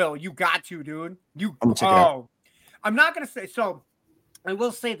 No, Will, you got to, dude. I'm gonna check it out. I'm not gonna say so. I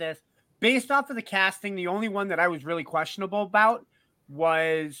will say this: based off of the casting, the only one that I was really questionable about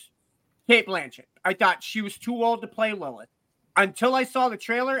was Kate Blanchett. I thought she was too old to play Lilith until I saw the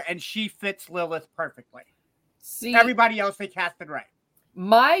trailer, and she fits Lilith perfectly. See, Everybody else they casted right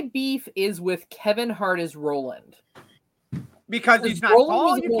my beef is with Kevin Hart as Roland. because he's not Roland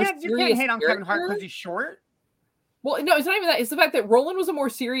tall. was a more You can't serious hate on Kevin Hart character. because he's short. Well, no, it's not even that. It's the fact that Roland was a more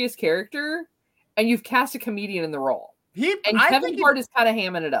serious character, and you've cast a comedian in the role. And I Kevin think Hart is kind of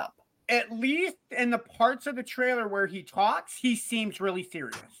hamming it up. at least in the parts of the trailer where he talks, he seems really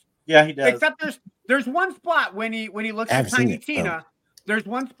serious. Yeah, he does. Except there's one spot when he looks I at haven't seen Tiny it, Tina. There's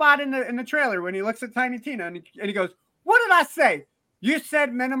one spot in the trailer when he looks at Tiny Tina and he goes, "What did I say? You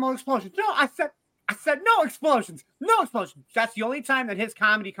said minimal explosions." No, I said no explosions. No explosions. That's the only time that his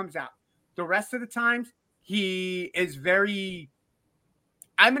comedy comes out. The rest of the times he is very,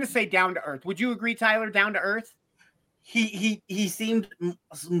 I'm going to say, down to earth. Would you agree, Tyler? Down to earth? He seemed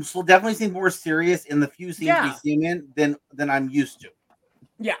definitely seemed more serious in the few scenes Yeah. we see him in than I'm used to.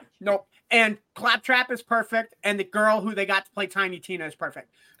 Yeah, nope. And Claptrap is perfect, and the girl who they got to play Tiny Tina is perfect.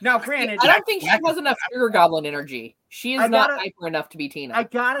 Now, granted, I don't think she has enough Sugar Goblin energy. She is not hyper enough to be Tina. I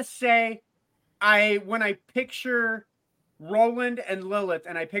gotta say, when I picture Roland and Lilith,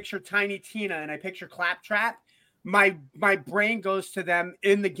 and I picture Tiny Tina, and I picture Claptrap, my brain goes to them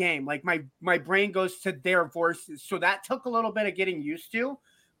in the game. Like my brain goes to their voices. So that took a little bit of getting used to.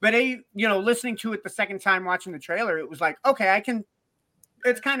 But listening to it the second time watching the trailer, it was like, okay,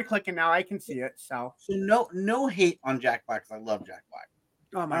 it's kind of clicking now. I can see it. So no hate on Jack Black, because I love Jack Black.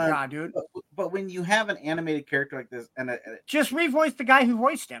 Oh my god, dude! But when you have an animated character like this, and just revoice the guy who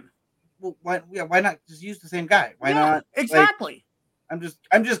voiced him. Well, why not just use the same guy? Why not? Exactly. Like,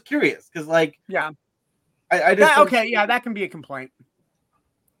 I'm just curious because, like, yeah, I just that can be a complaint.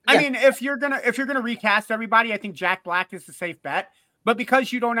 Yeah. I mean, if you're gonna recast everybody, I think Jack Black is the safe bet. But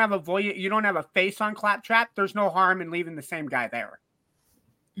because you don't have a face on Claptrap, there's no harm in leaving the same guy there.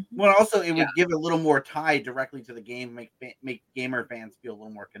 Well, also it would give a little more tie directly to the game, make gamer fans feel a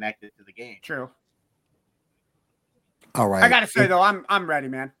little more connected to the game. True. All right. I gotta say though, I'm ready,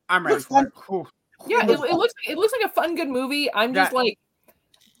 man. I'm ready for it. Cool. Yeah, it looks like a fun, good movie. I'm just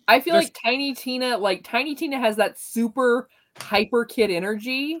I feel like Tiny Tina has that super hyper kid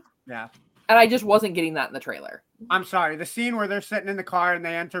energy. Yeah. And I just wasn't getting that in the trailer. I'm sorry. The scene where they're sitting in the car and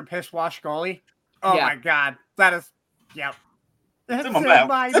they enter Piss Wash Gully. Oh my god, that is It's in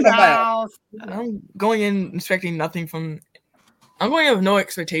my house. I'm going in expecting nothing from. I'm going in with no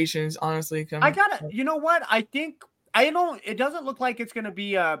expectations, honestly. I gotta. You know what? I think It doesn't look like it's going to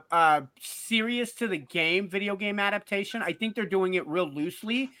be a serious to the game video game adaptation. I think they're doing it real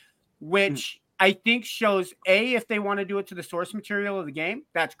loosely, which I think shows if they want to do it to the source material of the game,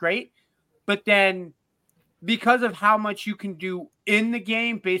 that's great. But then, because of how much you can do in the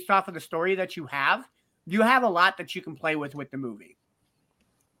game based off of the story that you have a lot that you can play with the movie.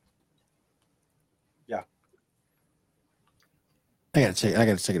 Yeah. I gotta check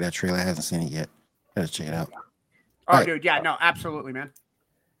that trailer. I haven't seen it yet. Gotta check it out. Oh, right. Dude, yeah, no, absolutely, man.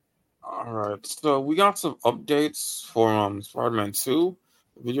 All right, so we got some updates for Spider-Man 2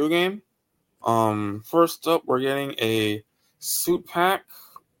 video game. First up, we're getting a suit pack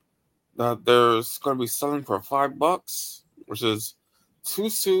that there's going to be selling for $5, which is 2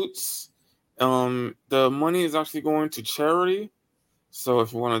 suits. The money is actually going to charity, so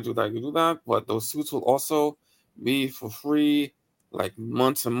if you want to do that, you do that. But those suits will also be for free, like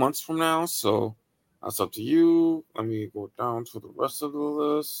months and months from now. So that's up to you. Let me go down to the rest of the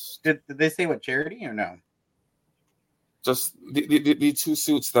list. Did they say what charity or no? Just the 2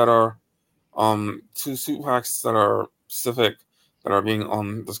 suits that are 2 suit packs that are specific that are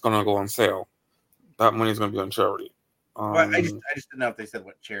being that's gonna go on sale. That money is gonna be on charity. Well, I just didn't know if they said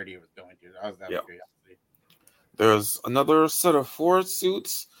what charity it was going to. I was out of curiosity. There's another set of 4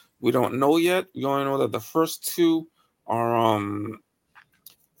 suits. We don't know yet. We only know that the first 2 are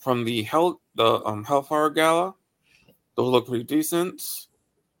from the Hellfire Gala. Those look pretty decent.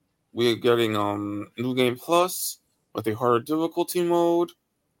 We're getting New Game Plus with a harder difficulty mode.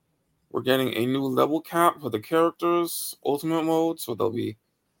 We're getting a new level cap for the characters, Ultimate mode, so they'll get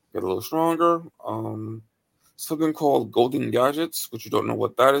a little stronger. Something called Golden Gadgets, which you don't know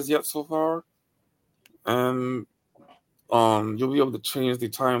what that is yet so far. And you'll be able to change the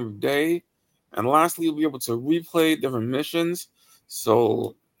time of day. And lastly, you'll be able to replay different missions.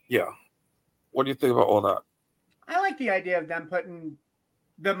 So, yeah. What do you think about all that? I like the idea of them putting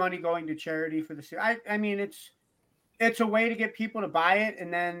the money going to charity for the suit. I mean, it's a way to get people to buy it,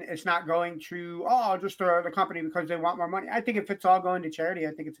 and then it's not going to just the company because they want more money. I think if it's all going to charity,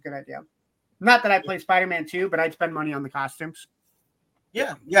 I think it's a good idea. Not that I play Spider-Man 2, but I'd spend money on the costumes.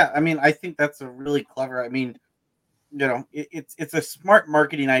 Yeah. I mean, I think that's a really clever. I mean, it's a smart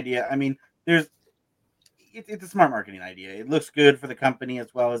marketing idea. I mean, it's a smart marketing idea. It looks good for the company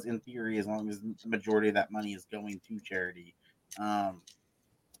as well as in theory, as long as the majority of that money is going to charity.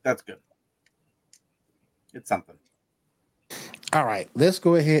 That's good. It's something. All right, let's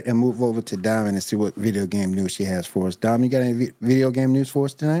go ahead and move over to Diamond and see what video game news she has for us. Dom, you got any video game news for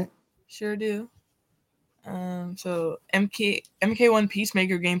us tonight? Sure do. So MK1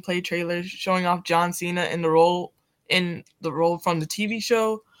 Peacemaker gameplay trailer showing off John Cena in the role from the TV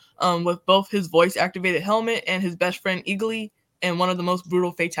show, with both his voice activated helmet and his best friend Eagly, and one of the most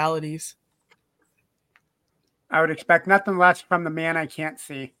brutal fatalities. I would expect nothing less from the man I can't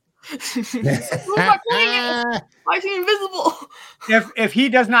see. Why is he invisible? If he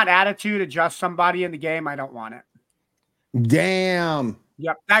does not attitude adjust somebody in the game, I don't want it. Damn.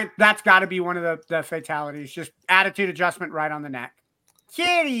 Yep, that's got to be one of the fatalities. Just attitude adjustment right on the neck.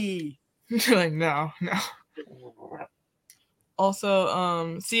 Kitty. Like no.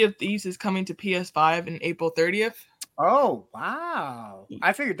 Also, Sea of Thieves is coming to PS5 in April 30th. Oh wow!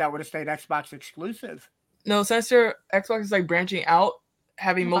 I figured that would have stayed Xbox exclusive. No, since Xbox is like branching out,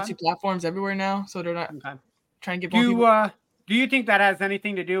 having multi-platforms everywhere now, so they're not trying to get more people. Do you think that has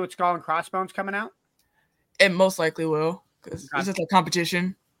anything to do with Skull and Crossbones coming out? It most likely will, because it's just a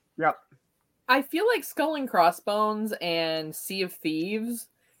competition. Yep. I feel like Skull and Crossbones and Sea of Thieves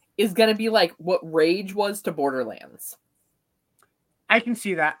is going to be like what Rage was to Borderlands. I can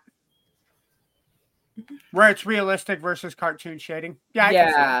see that. Where it's realistic versus cartoon shading. Yeah, I can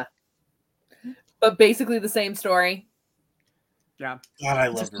see that. But basically the same story. Yeah. God, I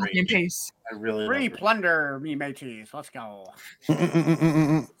love Rage. Pace. I really Free love plunder, me mateys. Let's go.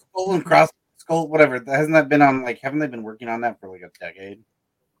 Skull and Skull, whatever. Hasn't that been on, haven't they been working on that for like a decade?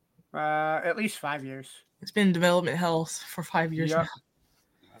 At least 5 years. It's been in development hell for 5 years now.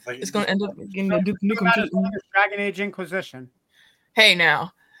 It's going to end up getting a new computer. Dragon Age Inquisition. Hey,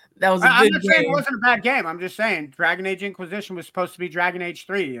 now. That was a good game. I'm not saying it wasn't a bad game. I'm just saying Dragon Age Inquisition was supposed to be Dragon Age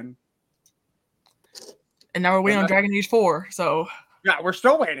 3. And now we're waiting on Dragon Age 4. So yeah, we're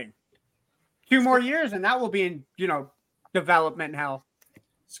still waiting. 2 more years, and that will be in, development hell.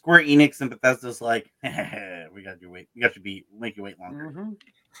 Square Enix and Bethesda's like, we got you wait. We got you make you wait longer. Mm-hmm.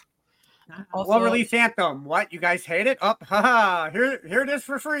 Also, we'll release Anthem. What? You guys hate it? Haha. Here it is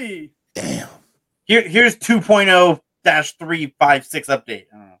for free. Damn. Here's 2.0-356 update.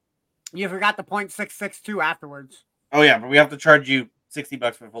 I don't know. You forgot the 0.662 afterwards. Oh yeah, but we have to charge you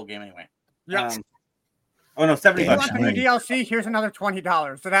 $60 for the full game anyway. Yeah. Oh no, $70. If you want the new DLC, here's another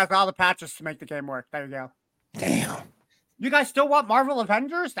 $20. It has all the patches to make the game work. There you go. Damn. You guys still want Marvel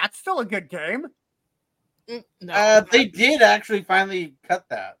Avengers? That's still a good game. No. They did actually finally cut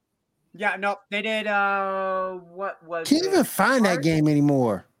that. Yeah, no, they did. What was? Can't even find that game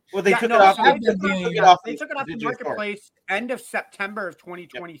anymore. Well, they took it off. They took it off the marketplace end of September of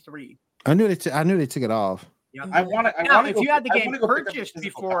 2023. Yep. I knew they took it off. Yeah, if you had the game purchased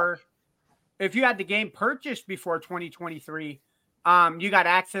before, if you had the game purchased before 2023, you got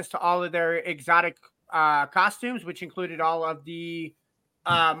access to all of their exotic costumes, which included all of the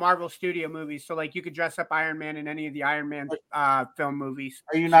Marvel Studio movies. So, you could dress up Iron Man in any of the Iron Man film movies.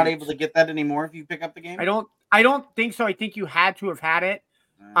 Are you not able to get that anymore if you pick up the game? I don't think so. I think you had to have had it.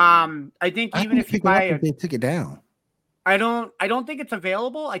 I think even if you buy it, they took it down. I don't think it's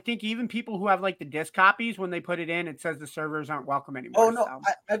available. I think even people who have the disc copies, when they put it in, it says the servers aren't welcome anymore. Oh no,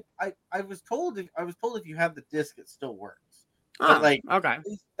 so. I was told if you have the disc, it still works. But, okay,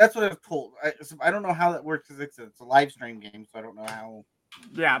 that's what I was told. I don't know how that works because it's a live stream game, so I don't know how.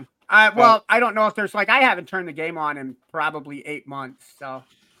 Yeah. Well, I don't know if there's I haven't turned the game on in probably 8 months. So.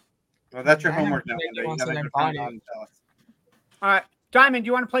 Well, that's your homework now. All right, Diamond, do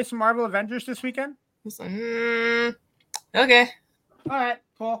you want to play some Marvel Avengers this weekend? Okay. All right,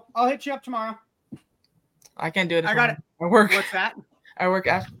 cool. I'll hit you up tomorrow. I can't do it. I got it. I work. What's that? I work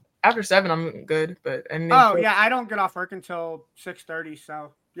after 7. I'm good, but yeah, I don't get off work until 6:30.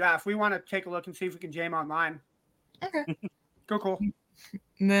 So yeah, if we want to take a look and see if we can jam online. Okay. Cool.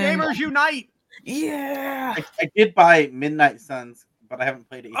 Gamers unite! Yeah. I did buy Midnight Suns, but I haven't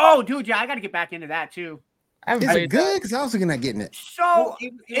played it yet. Oh, dude, yeah, I got to get back into that too. Is it good? Because I was looking at getting it. So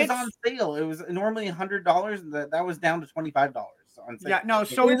it was on sale. It was normally $100, and that was down to $25 on sale. Yeah, no.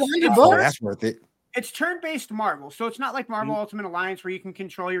 So it's that's worth it. It's turn-based Marvel, so it's not like Marvel Ultimate Alliance where you can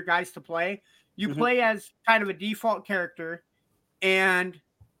control your guys to play. You play as kind of a default character, and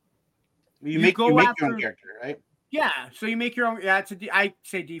you make your own character, right? Yeah, so you make your own. Yeah, I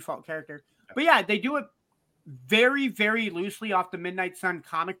say default character, but yeah, they do it very, very loosely off the Midnight Sun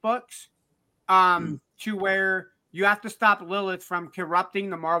comic books, to where you have to stop Lilith from corrupting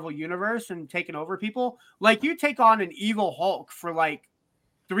the Marvel universe and taking over people. Like you take on an evil Hulk for like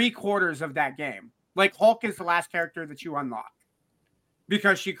 3/4 of that game. Like Hulk is the last character that you unlock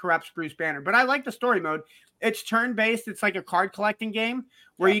because she corrupts Bruce Banner. But I like the story mode. It's turn-based. It's like a card collecting game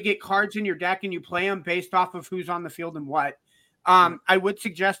where you get cards in your deck and you play them based off of who's on the field and what. I would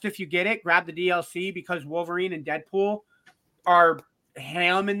suggest if you get it, grab the DLC because Wolverine and Deadpool are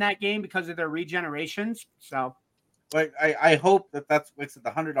ham in that game because of their regenerations. So, like, I hope that's what's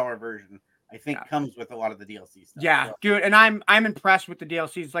the $100 version. I think comes with a lot of the DLC stuff. Yeah, so. dude, and I'm impressed with the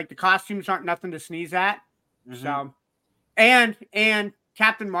DLCs. Like the costumes aren't nothing to sneeze at. Mm-hmm. So, and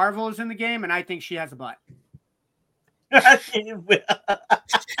Captain Marvel is in the game, and I think she has a butt.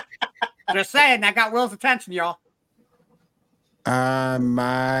 Just saying, that got Will's attention, y'all. I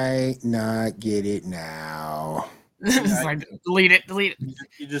might not get it now. Like, delete it.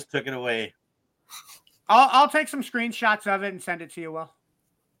 You just took it away. I'll take some screenshots of it and send it to you, Will.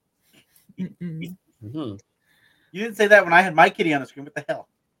 Mm-hmm. You didn't say that when I had my kitty on the screen. What the hell?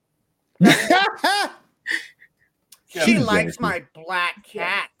 She likes my black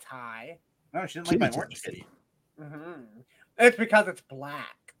cat, Ty. No, she didn't like my orange kitty. Mm-hmm. It's because it's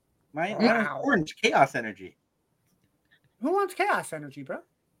black. My orange chaos energy. Who wants chaos energy, bro?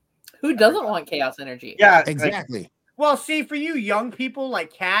 Who doesn't want chaos energy? Yeah, exactly. Like, well, see, for you young people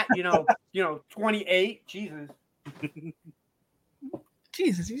like Kat, 28, Jesus.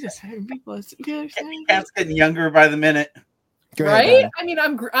 Jesus, you just having people. Cat's getting younger by the minute. Right? I mean,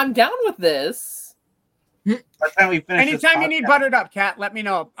 I'm down with this. By the time we finish anytime you need buttered up, Kat, let me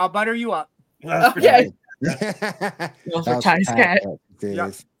know. I'll butter you up. Okay. For Ty's cat.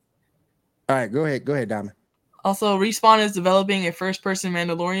 Yep. All right, go ahead, Diamond. Also, Respawn is developing a first-person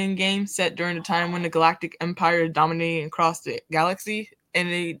Mandalorian game set during the time when the Galactic Empire is dominating across the galaxy, and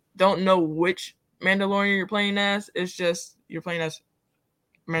they don't know which Mandalorian you're playing as. It's just you're playing as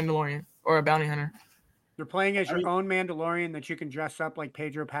Mandalorian or a bounty hunter. You're playing as your own Mandalorian that you can dress up like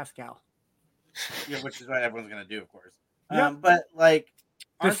Pedro Pascal. Yeah, which is what everyone's gonna do, of course. Yep. But like,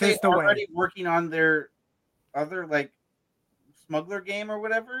 aren't This they is the already way. working on their other like smuggler game or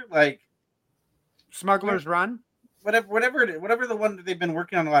whatever? Like Smuggler's Run? Whatever the one that they've been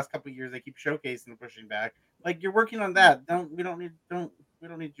working on the last couple of years, they keep showcasing and pushing back. Like you're working on that. We don't need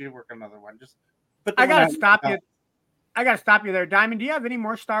you to work on another one. Just put the I gotta stop you. I gotta stop you there, Diamond. Do you have any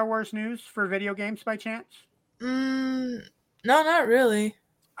more Star Wars news for video games by chance? No, not really.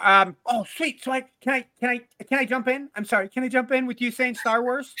 Oh, sweet. So can I jump in? I'm sorry. Can I jump in with you saying Star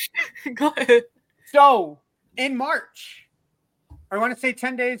Wars? Go ahead. So in March, I want to say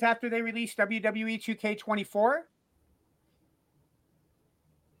 10 days after they released WWE 2K24,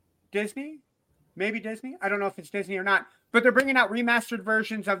 maybe Disney. I don't know if it's Disney or not, but they're bringing out remastered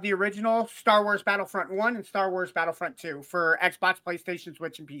versions of the original Star Wars Battlefront 1 and Star Wars Battlefront 2 for Xbox, PlayStation,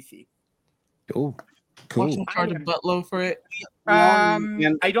 Switch, and PC. Cool. What's the charge a buttload for it?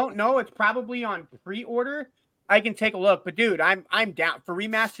 I don't know. It's probably on pre-order. I can take a look, but dude, I'm down for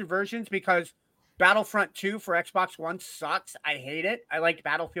remastered versions because Battlefront 2 for Xbox One sucks. I hate it. I liked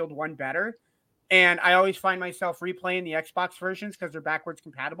Battlefield 1 better. And I always find myself replaying the Xbox versions because they're backwards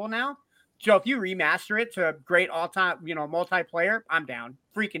compatible now. So if you remaster it to a great all-time, multiplayer, I'm down.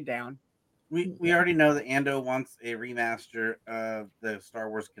 Freaking down. We already know that Ando wants a remaster of the Star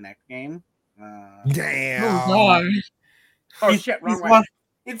Wars Connect game. Damn. Oh shit, wrong way.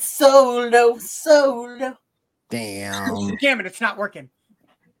 It's solo. Damn. Damn it, it's not working.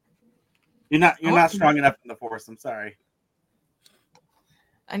 You're not strong enough in the Force. I'm sorry.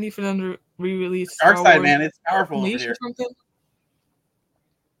 I need for them to re-release Dark Star Side, Wars man, it's powerful over Unleashed here. or something.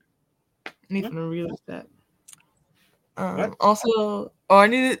 I need for them to release that. Also,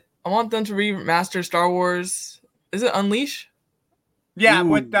 I want them to remaster Star Wars. Is it Unleash? Yeah,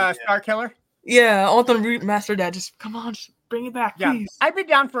 with Star Killer. Yeah, I want them to remaster that. Just come on, just bring it back, Yeah, please. I'd be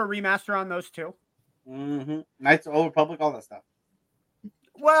down for a remaster on those two. Mm-hmm. Knights of the Old Republic, all that stuff.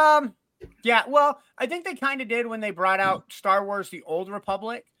 Well, yeah. Well, I think they kind of did when they brought out Star Wars: The Old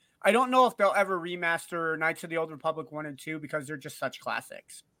Republic. I don't know if they'll ever remaster Knights of the Old Republic 1 and 2 because they're just such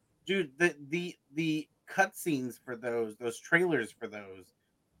classics. Dude, the cutscenes for those trailers for those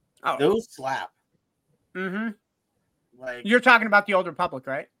slap. Mm-hmm. Like You're talking about the Old Republic,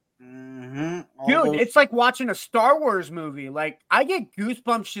 right? Mm-hmm. Dude, it's like watching a Star Wars movie. Like, I get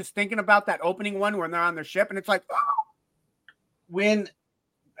goosebumps just thinking about that opening one when they're on their ship, and it's like, when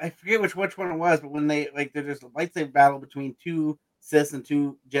I forget which one it was, but when there's a lightsaber battle between two Siths and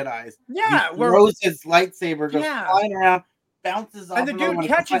 2 Jedis. Yeah, he where- throws his lightsaber, goes Yeah. flying around, bounces off And the another dude one,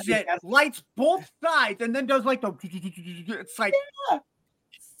 catches and it, lights both sides, and then does like the. It's like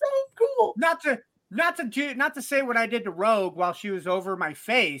so cool. not to say what I did to Rogue while she was over my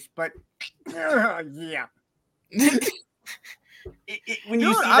face, but yeah. When you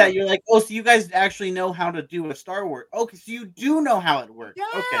Dude, see that, you're like, oh, so you guys actually know how to do a Star Wars. Okay, so you do know how it works.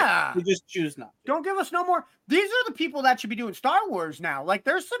 Yeah. Okay, you just choose not to. Don't give us no more. These are the people that should be doing Star Wars now. Like,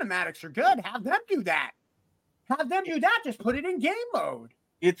 their cinematics are good. Have them do that. Have them do that. Just put it in game mode.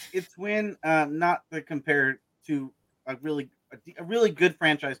 It's when not to compare to a really good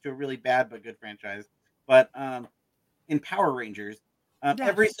franchise to a really bad but good franchise, but in Power Rangers,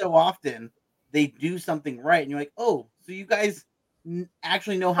 every so often they do something right, and you're like, oh, so you guys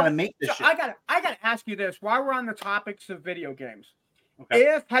actually know how to make this shit. I gotta ask you this while we're on the topics of video games.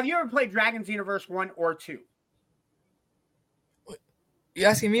 Okay. Have you ever played Dragon's Universe 1 or 2? You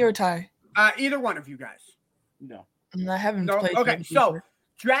asking me or Ty? Either one of you guys. No. I haven't played. Okay, so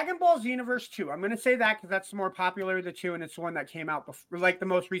Dragon Ball Xenoverse 2. I'm going to say that because that's the more popular of the two, and it's the one that came out before, like the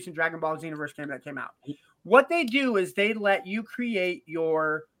most recent Dragon Ball Xenoverse game that came out. What they do is they let you create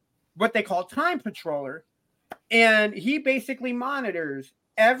your what they call time patroller, and he basically monitors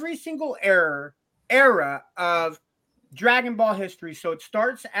every single era of Dragon Ball history. So it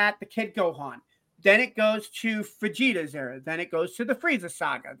starts at the Kid Gohan. Then it goes to Vegeta's era. Then it goes to the Frieza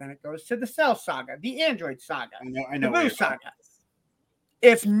saga. Then it goes to the Cell saga, the Android saga, I know the Buu saga.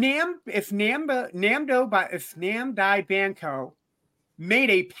 If Namdai Banco made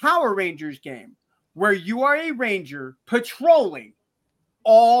a Power Rangers game where you are a ranger patrolling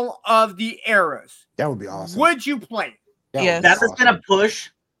all of the eras, That would be awesome. would you play it? Yes. That has been a push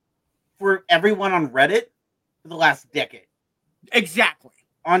for everyone on Reddit for the last decade. Exactly.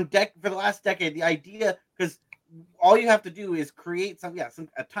 For the last decade, the idea, because all you have to do is create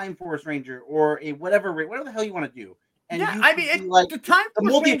a Time Force Ranger or a whatever the hell you want to do. And the Time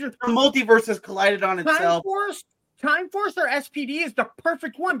Force Ranger, the multiverse has collided on itself. Time Force or SPD is the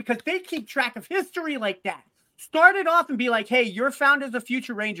perfect one because they keep track of history like that. Start it off and be like, hey, you're found as a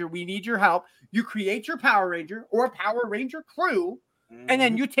future ranger. We need your help. You create your Power Ranger or Power Ranger crew, and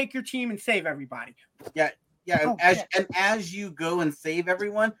then you take your team and save everybody. Yeah. As you go and save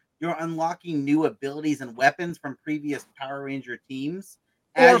everyone, you're unlocking new abilities and weapons from previous Power Ranger teams.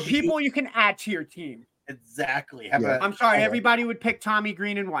 Or people you can add to your team. Exactly. I'm sorry, everybody would pick Tommy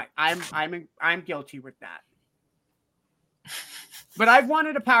Green and White. I'm guilty with that. But I've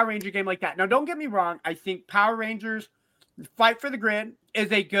wanted a Power Ranger game like that. Now, don't get me wrong. I think Power Rangers Fight for the Grid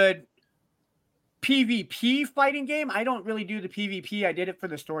is a good PvP fighting game. I don't really do the PvP. I did it for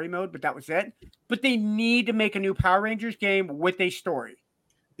the story mode, but that was it. But they need to make a new Power Rangers game with a story.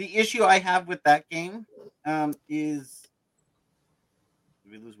 The issue I have with that game is...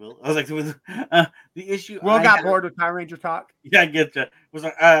 Did we lose Will? I was like, the issue... Will got bored with Power Ranger talk. Yeah, I get you.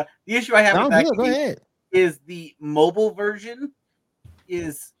 The issue I have with that game is the mobile version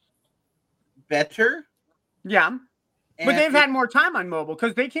is better. Yeah. But they've had more time on mobile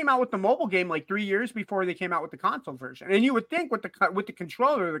because they came out with the mobile game like 3 years before they came out with the console version. And you would think with the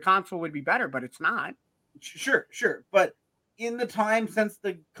controller, the console would be better, but it's not. Sure. But in the time since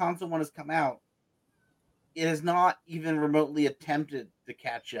the console one has come out, it has not even remotely attempted to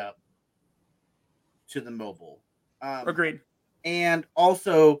catch up to the mobile. Agreed. And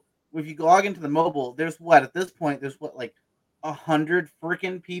also, if you log into the mobile, there's like 100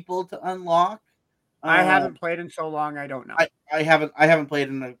 freaking people to unlock. I haven't played in so long, I don't know. I haven't played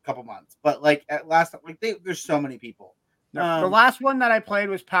in a couple months, but like at last, there's so many people. No, the last one that I played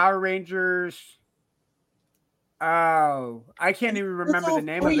was Power Rangers. Oh, I can't even remember the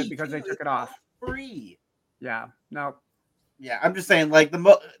name of it because they took it off. Free. Yeah. No. Yeah, I'm just saying, like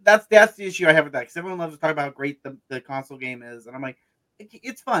that's the issue I have with that because everyone loves to talk about how great the console game is, and I'm like,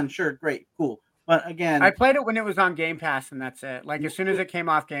 it's fun, sure, great, cool. But again, I played it when it was on Game Pass, and that's it. Like as soon as it came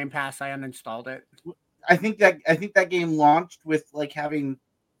off Game Pass, I uninstalled it. I think that game launched with like having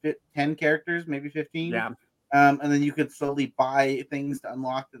 10 characters, maybe 15. Yeah. And then you could slowly buy things to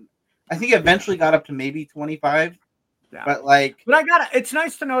unlock them. I think it eventually got up to maybe 25. Yeah. But it's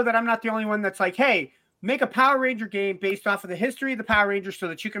nice to know that I'm not the only one that's like, hey, make a Power Ranger game based off of the history of the Power Rangers so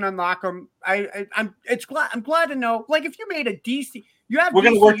that you can unlock them. I'm glad to know. Like if you made a DC, we're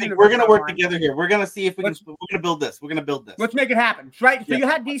gonna work together here. We're gonna see if we're gonna build this. We're gonna build this. Let's make it happen, right? So you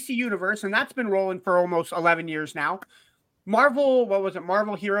had DC Universe, and that's been rolling for almost 11 years now. Marvel, what was it?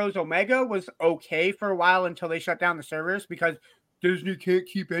 Marvel Heroes Omega was okay for a while until they shut down the servers because Disney can't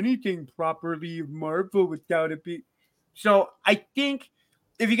keep anything properly Marvel without it being. So I think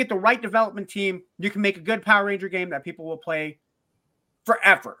if you get the right development team, you can make a good Power Ranger game that people will play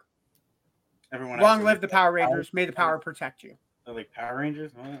forever. Everyone Long else live is the like, Power Rangers. May the power protect you. They're like Power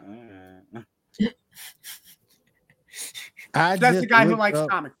Rangers. I That's the just guy who looked likes up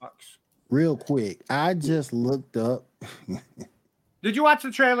comic books. real quick. I just looked up. Did you watch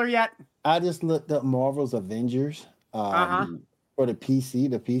the trailer yet? I just looked up Marvel's Avengers for the PC.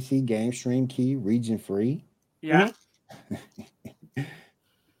 The PC game stream key region free. Yeah.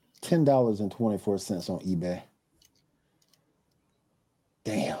 $10.24 on eBay.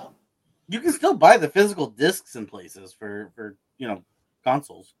 Damn. You can still buy the physical discs in places for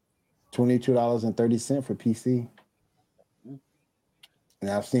consoles. $22.30 for PC. And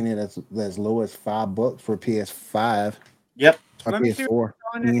I've seen it as low as $5 for PS5. Yep. Or Let me see PS4. what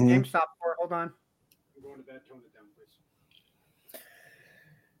you're selling at GameStop for. Hold on. I'm going to bed. Tone it down, please.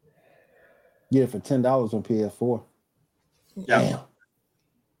 Get it for $10 on PS4. Yeah. Damn.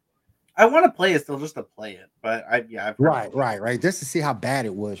 I want to play it still just to play it, but I've heard Right. Just to see how bad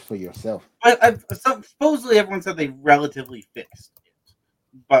it was for yourself. But supposedly everyone said they relatively fixed it,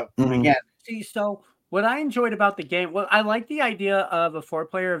 but again, See, so what I enjoyed about the game, well, I like the idea of a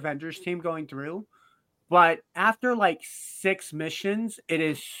 4-player Avengers team going through, but after like 6 missions, it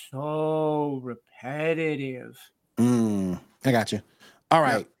is so repetitive. I got you. All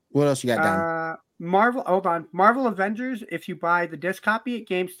right. What else you got down? Hold on. Marvel Avengers, if you buy the disc copy at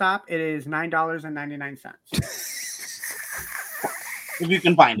GameStop, it is $9.99. if you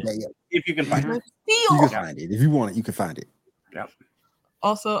can find it. If you can find it. You can find it. If you want it, you can find it. Yep.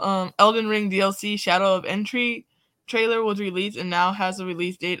 Also, Elden Ring DLC Shadow of Entry trailer was released and now has a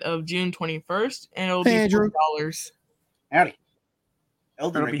release date of June 21st, and it'll be $40. Howdy.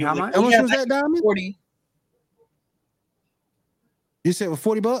 Elden It'll Ring. be how much? How much was that, Diamond? 40. You said it was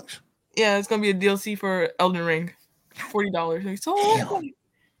 $40? Yeah, it's gonna be a DLC for Elden Ring. $40. Like, so funny.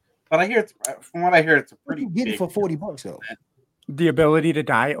 But I hear from what I hear, it's a pretty. What do you get it for $40 though? The ability to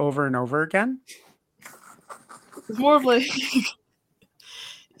die over and over again. It's more of like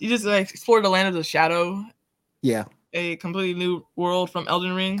you just like explore the land of the shadow. Yeah. A completely new world from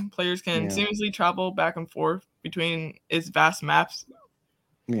Elden Ring. Players can seamlessly travel back and forth between its vast maps.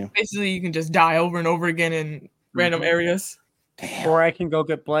 Yeah. Basically, you can just die over and over again in random areas. Damn. Or I can go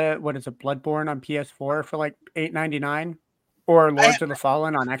get Bloodborne on PS4 for like $8.99, or Lords of the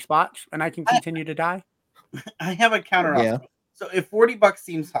Fallen on Xbox, and I can continue to die. I have a counter offer. So if $40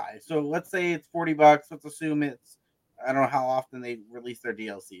 seems high, so let's say it's $40. Let's assume it's, I don't know how often they release their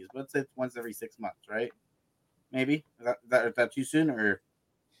DLCs, but let's say it's once every 6 months, right? Maybe is that too soon, or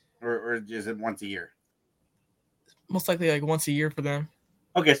is it once a year? Most likely like once a year for them.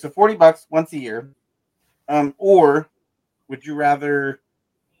 Okay, so $40 once a year, or would you rather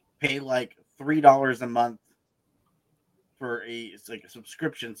pay like $3 a month for it's like a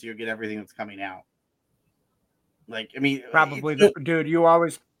subscription, so you get everything that's coming out? Like, I mean, Probably, dude. You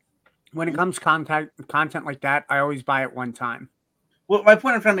always, when it comes content like that, I always buy it one time. Well, my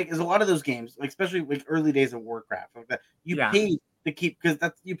point I'm trying to make is a lot of those games, like especially like early days of Warcraft, like that, you paid to keep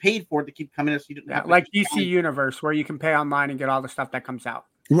you paid for it to keep coming out. So you didn't have like DC Universe, where you can pay online and get all the stuff that comes out.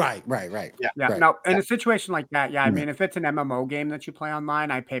 Right. Yeah. Right. No, in a situation like that, I mean, if it's an MMO game that you play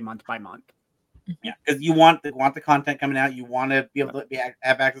online, I pay month by month. Yeah, because you want the content coming out, you want to be able to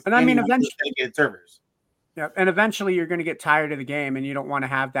have access. And I mean, eventually, dedicated servers. Yeah, and eventually you're going to get tired of the game, and you don't want to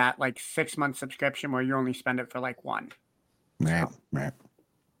have that like 6-month subscription where you only spend it for like one. Right.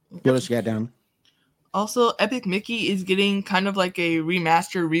 What else you got down? Also, Epic Mickey is getting kind of like a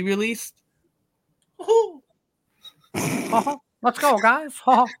remaster re-release. Let's go, guys.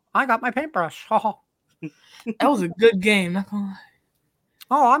 I got my paintbrush. That was a good game. Not gonna lie.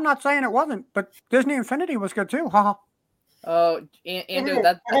 Oh, I'm not saying it wasn't, but Disney Infinity was good too. Oh, Ando,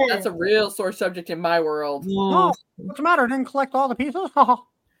 that's a real sore subject in my world. Oh, what's the matter? Didn't collect all the pieces? Oh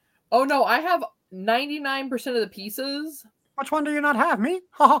no, I have 99% of the pieces. Which one do you not have? Me?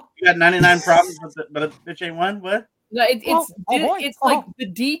 You got 99 problems, but a bitch ain't one. What? No, it's like the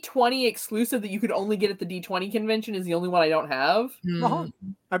D20 exclusive that you could only get at the D20 convention is the only one I don't have.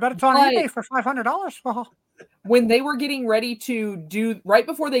 I bet it's on eBay for $500. When they were getting ready to do, right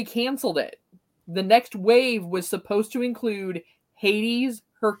before they canceled it, the next wave was supposed to include Hades,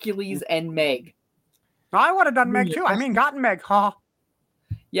 Hercules, and Meg. I would have done Meg too. I mean, gotten Meg.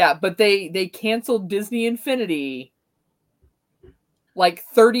 Yeah, but they canceled Disney Infinity like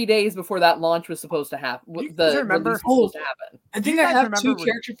 30 days before that launch was supposed to happen. Remember? Was supposed to happen. I think I have two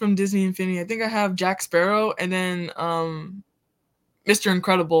characters from Disney Infinity. I think I have Jack Sparrow and then Mr.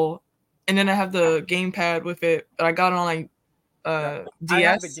 Incredible, and then I have the gamepad with it that I got on like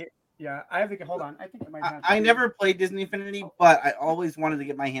DS. I have the. Hold on, I think it might have. I never played Disney Infinity, but I always wanted to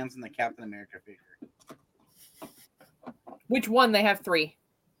get my hands on the Captain America figure. Which one? They have 3.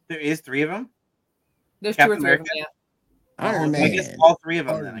 There is 3 of them. There's Captain 2 or 3 of them. America? Yeah. Iron I guess Man. all 3 of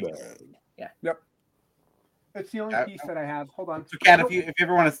them. Iron Then I guess. Man. Yep. It's the only I- piece that I have. Hold on. So, Kat, if you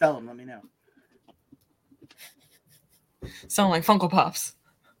ever want to sell them, let me know. Sound like Funko Pops.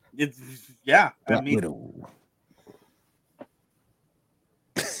 It's yeah. I Black mean, Widow.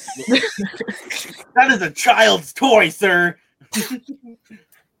 that is a child's toy, sir.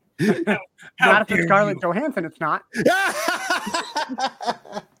 How Not if it's dare Scarlett you. Johansson, it's not.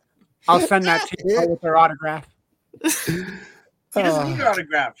 I'll send that to you with her autograph. She doesn't need her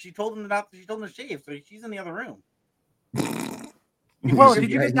autograph. She told him not. She told him to shave, so she's in the other room. Whoa, did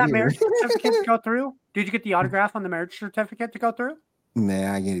you get that marriage certificate to go through? Did you get the autograph on the marriage certificate to go through?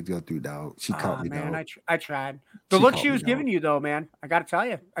 Man, I get to go through, dog. She caught me, man, dog. I tried. The She look caught she me, was dog. giving you, though, man, I got to tell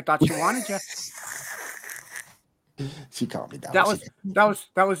you, I thought she wanted you. She caught me, dog.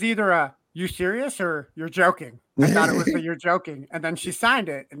 That was either a you serious or you're joking. I thought it was the you're joking, and then she signed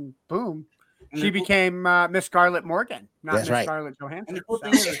it, and boom, she became Miss Scarlett Morgan, not That's Miss right. Scarlett And Johansson. the cool So-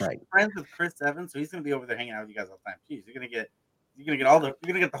 thing is, That's she's right. friends with Chris Evans, so he's gonna be over there hanging out with you guys all the time. Jeez, you're gonna get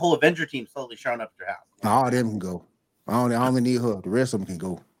the whole Avenger team slowly showing up at your house. All of them can go. I only need her. The rest of them can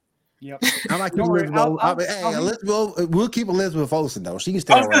go. Yep. I like Don't worry, Elizabeth. I'll- Elizabeth. We'll keep Elizabeth Olsen though. She can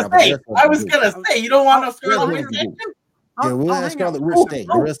stay I was around. gonna say, you don't want no Rest Scarlet of Witch them can go. action? Yeah, we'll I'll ask hang out. Scarlet Witch stay.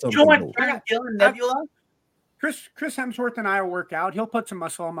 The rest of You don't them can want go. Karen Gill and Nebula? Chris Hemsworth and I will work out. He'll put some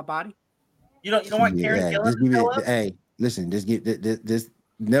muscle on my body. You don't want Karen Yeah, Gill just and give Nebula? it. Hey, listen, just get this.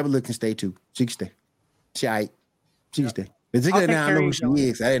 Nebula can stay too. She can stay. She aight. She can stay. Particularly take now I know who Karen she Gillan.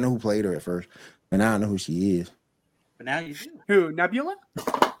 is. I didn't know who played her at first, but now I know who she is. But now you do. Who, Nebula?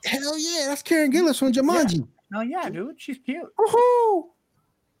 Hell yeah, that's Karen Gillis from Jumanji. Oh yeah, dude, she's cute. Woohoo!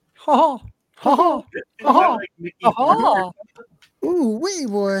 Oh, oh, Isn't that Oh. like Mickey oh. Ooh, wee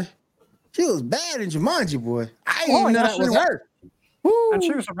boy. She was bad in Jumanji, boy. I didn't Oh, even know yeah, that she was was. her. Woo. And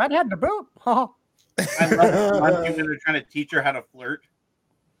she was a redhead to boot. Oh. I love Jumanji when they're trying to teach her how to flirt.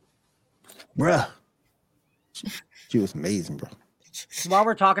 Bruh. She was amazing, bro. While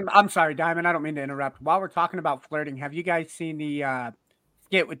we're talking, I'm sorry, Diamond. I don't mean to interrupt. While we're talking about flirting, have you guys seen the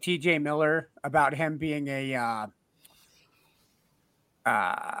skit with T.J. Miller about him being a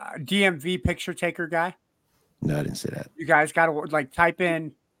DMV picture taker guy? No, I didn't say that. You guys got to like type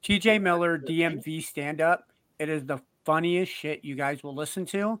in T.J. Miller DMV stand up. It is the funniest shit you guys will listen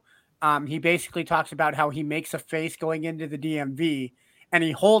to. He basically talks about how he makes a face going into the DMV and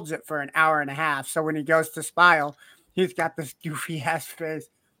he holds it for an hour and a half. So when he goes to smile, he's got this goofy ass face.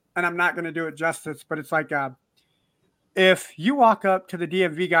 And I'm not going to do it justice, but it's like if you walk up to the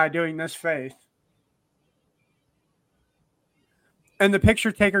DMV guy doing this face and the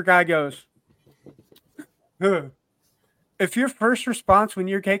picture taker guy goes, if your first response when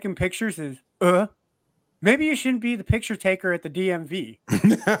you're taking pictures is, maybe you shouldn't be the picture taker at the DMV.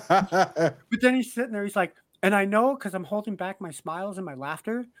 But then he's sitting there, he's like, and I know because I'm holding back my smiles and my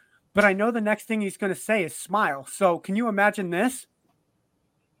laughter, but I know the next thing he's going to say is smile. So can you imagine this?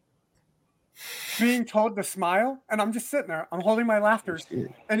 Being told to smile, and I'm just sitting there, I'm holding my laughter,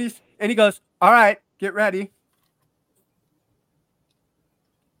 and he goes, all right, get ready.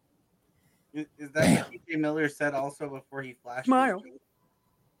 Is that what T.J. Miller said also before he flashed? Smile.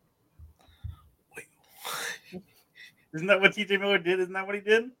 Isn't that what T.J. Miller did? Isn't that what he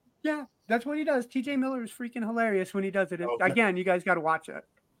did? Yeah, that's what he does. TJ Miller is freaking hilarious when he does it. Okay. Again, you guys got to watch it.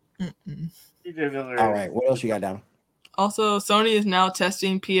 T.J. Miller. All right, what else you got down? Also, Sony is now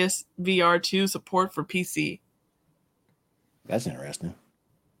testing PSVR 2 support for PC. That's interesting.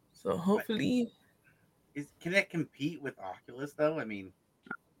 So hopefully, Can it compete with Oculus though? I mean,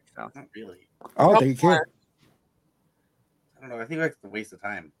 So. not really. I don't think you can. I don't know. I think it's a waste of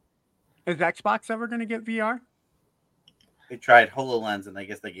time. Is Xbox ever going to get VR? They tried HoloLens and I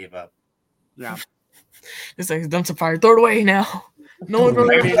guess they gave up. Yeah. it's like dumps a fire. Throw it away now. No one I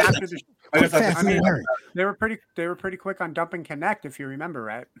really. mean, after the, Quick, fast, I mean, and hurry. they were pretty quick on dumping Kinect, if you remember,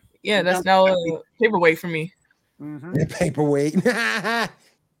 right? Yeah, that's now a paperweight for me. Mm-hmm. The paperweight.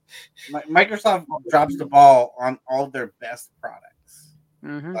 Microsoft drops the ball on all their best products.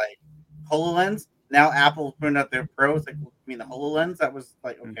 Mm-hmm. Like HoloLens. Now Apple's putting out their pros. Like, I mean, the HoloLens. That was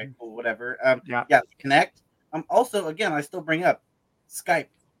like, okay, cool, whatever. Yeah, Connect. Also, again, I still bring up Skype.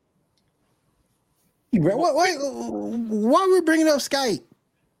 Why are we bringing up Skype?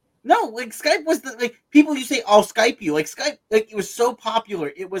 No, like Skype was the like people you say, "I'll Skype you." Like Skype, like it was so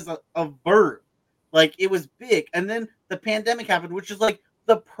popular, it was a verb, like it was big. And then the pandemic happened, which is like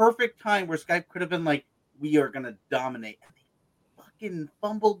the perfect time where Skype could have been like, "We are gonna dominate." And they fucking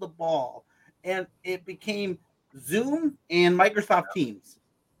fumbled the ball, and it became Zoom and Microsoft Teams.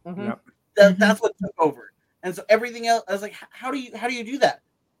 Mm-hmm. Yep. That's what took over. And so everything else, I was like, how do you do that?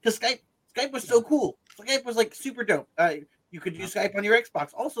 Because Skype was so cool. Skype was like super dope. You could use Skype on your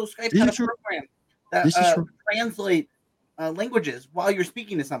Xbox. Also, Skype had a program that translate languages while you're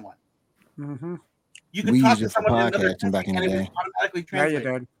speaking to someone. Mm-hmm. You could We talk used to it for someone in another podcasting back in the and it day. would automatically Yeah, you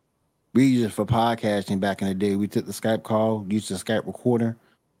translate. did. We used it for podcasting back in the day. We took the Skype call, used the Skype recorder,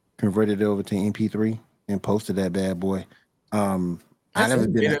 converted it over to MP3, and posted that bad boy. I've never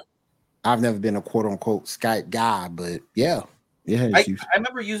been a quote unquote Skype guy, but yeah. I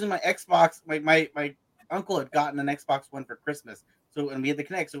remember using my Xbox. My uncle had gotten an Xbox One for Christmas, and we had to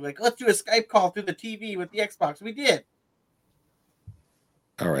connect. So we're like, let's do a Skype call through the TV with the Xbox. We did.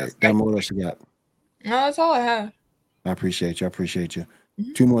 All right, got more else you got? No, that's all I have. I appreciate you.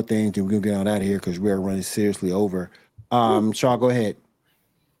 Mm-hmm. 2 more things, and we're gonna get on out of here because we're running seriously over. Shaw, go ahead.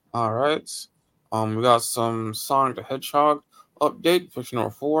 All right. We got some Sonic the Hedgehog update, fiction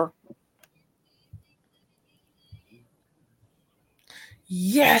number 4.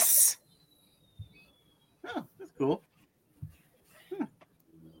 Yes. Oh, that's cool.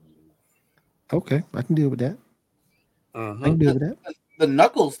 Okay, I can deal with that. Mm-hmm. I can deal with that. The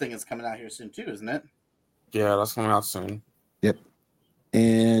Knuckles thing is coming out here soon too, isn't it? Yeah, that's coming out soon. Yep.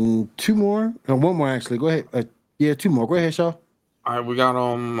 And 2 more. No, 1 more actually. Go ahead. 2 more. Go ahead, Shaw. All right, we got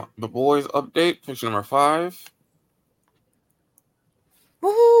The Boys update, fiction number 5.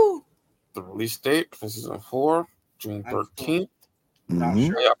 Woohoo! The release date for season 4, June 13th. Not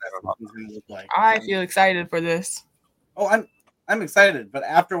sure what that is going to look like. I feel excited for this. Oh, I'm excited, but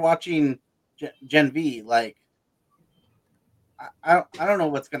after watching Gen V, like I don't know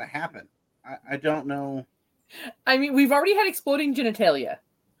what's going to happen. I don't know. I mean, we've already had exploding genitalia.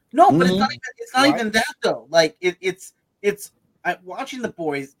 No, but it's not even that though. Like it's watching The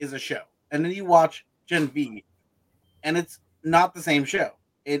Boys is a show, and then you watch Gen V, and it's not the same show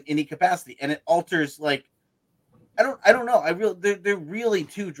in any capacity, and it alters like I don't know. They're really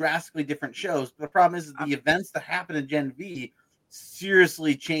 2 drastically different shows. But the problem is the events that happen in Gen V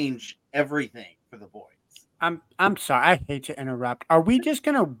seriously change everything for The Boys. I'm sorry. I hate to interrupt. Are we just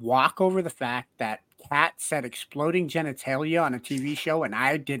gonna walk over the fact that Kat said exploding genitalia on a TV show, and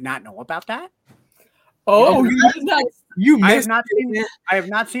I did not know about that? Oh, I have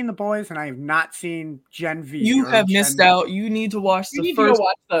not seen The Boys, and I have not seen Gen V. You have missed out. You need to watch to go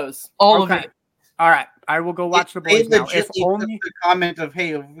watch those. All of it. All right, I will go watch The Boys now. If only the comment of,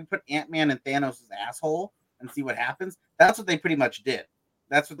 hey, if we put Ant-Man and Thanos' asshole and see what happens, that's what they pretty much did.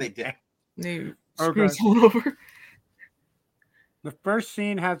 That's what they did. They screwed someone over. The first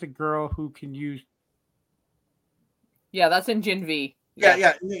scene has a girl who can use. Yeah, that's in Gen V.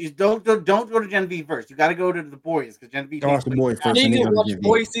 Yeah. Don't go to Gen V first. You got to go to The Boys because Gen V. Watch The Boys first. Then you can watch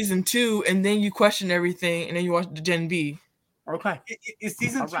Boys season 2, and then you question everything, and then you watch the Gen V. Okay. Is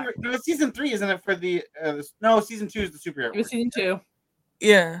season 2? Right. No, it's season 3, isn't it? For the no, season 2 is the superhero. It was season 2.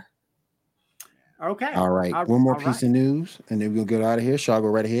 Yeah. Okay. All right. 1 more piece of news, and then we'll get out of here. Shaw, go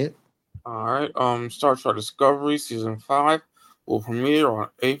right ahead. All right. Star Trek Discovery season 5 will premiere on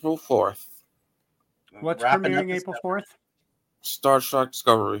April 4th. What's premiering April 4th? Star Trek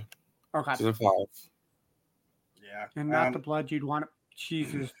Discovery. Okay. Season 5. Yeah. And not the blood you'd want.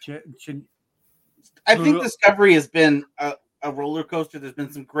 Jesus. I think Discovery has been a roller coaster. There's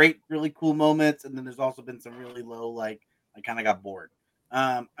been some great, really cool moments, and then there's also been some really low, like I kind of got bored.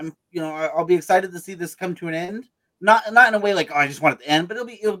 I'll be excited to see this come to an end. Not in a way like, oh, I just want it to end, but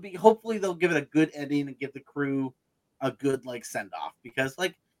it'll be hopefully they'll give it a good ending and give the crew a good like send off, because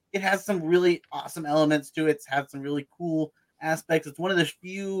like it has some really awesome elements to it. It's had some really cool aspects. It's one of the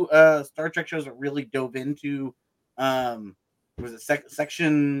few Star Trek shows that really dove into was it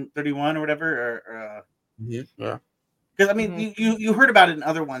Section 31 or whatever? Yeah. Because I mean, you heard about it in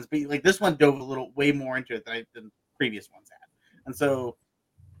other ones, but like this one dove a little way more into it than previous ones had, and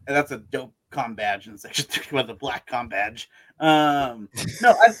that's a dope comm badge in Section 31, the black comm badge.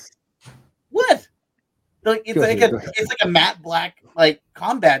 What? Like it's like a matte black like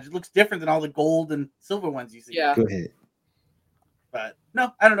comm badge. It looks different than all the gold and silver ones you see. Yeah. Go ahead. But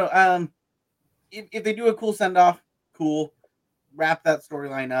no, I don't know. If they do a cool send off, cool. Wrap that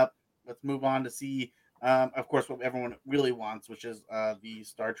storyline up. Let's move on to see, of course, what everyone really wants, which is the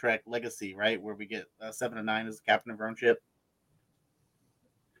Star Trek Legacy, right, where we get 7 and 9 as the captain of our own ship.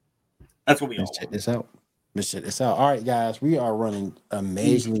 That's what we all want. Let's check this out. All right, guys, we are running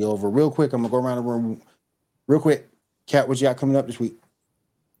amazingly over. Real quick, I'm gonna go around the room. Real quick, Kat, what you got coming up this week?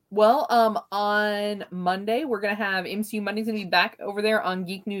 Well, on Monday we're gonna have MCU Monday's gonna be back over there on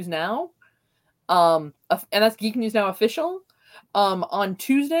Geek News Now, and that's Geek News Now official. On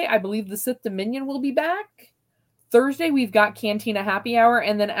Tuesday, I believe the Sith Dominion will be back. Thursday, we've got Cantina Happy Hour,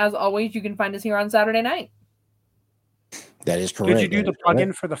 and then as always, you can find us here on Saturday night. That is correct. Did you do the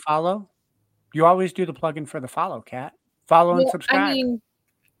plugin for the follow? You always do the plugin for the follow, Kat. Follow and subscribe. I mean,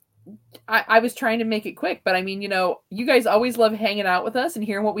 I was trying to make it quick, but I mean, you guys always love hanging out with us and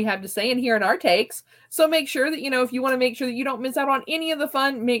hearing what we have to say and hearing our takes. So make sure that, if you want to make sure that you don't miss out on any of the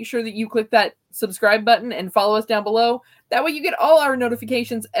fun, make sure that you click that subscribe button and follow us down below. That way you get all our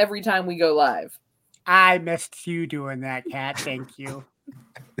notifications every time we go live. I missed you doing that, Kat. Thank you.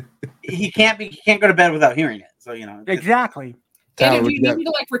 He can't go to bed without hearing it. So, Exactly. And do you need me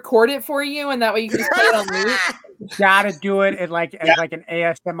to record it for you, and that way you can just play it on loop? You gotta do it as like an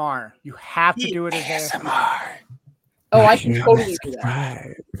ASMR. You have to do it as ASMR. Oh, I can totally do that.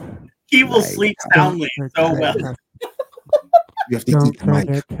 He will sleep soundly so well. You have to eat the mic.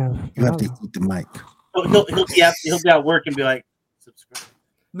 You have to eat the mic. He'll be at work and be like, subscribe.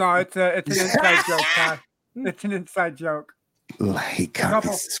 No, it's an inside joke, Kat. It's an inside joke. Like, a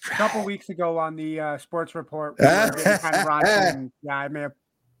couple weeks ago on the sports report, we were getting kind of raunchy, and I may have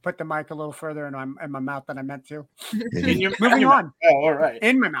put the mic a little further in my mouth than I meant to. Moving on. Oh, all right.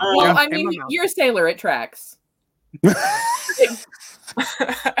 In my mouth. Well, I mean, you're a sailor. It tracks.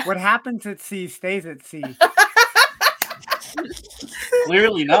 What happens at sea stays at sea.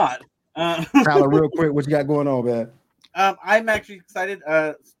 Clearly not. Tyler, real quick, what you got going on, man? I'm actually excited.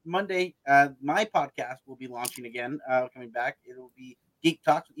 Monday, my podcast will be launching again, coming back. It'll be Geek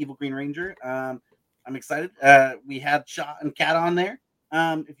Talks with Evil Green Ranger. I'm excited. We had Shaw and Kat on there.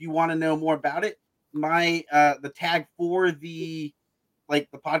 If you want to know more about it, the tag for the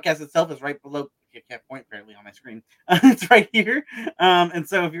podcast itself is right below. I can't point apparently on my screen. It's right here. And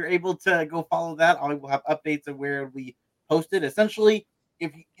so if you're able to go follow that, I will have updates of where we post it. Essentially,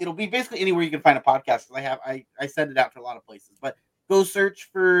 it'll be basically anywhere you can find a podcast. I send it out to a lot of places, but go search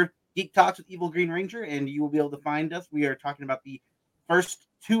for Geek Talks with Evil Green Ranger and you will be able to find us. We are talking about the first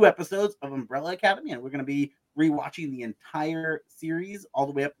 2 episodes of Umbrella Academy, and we're going to be rewatching the entire series all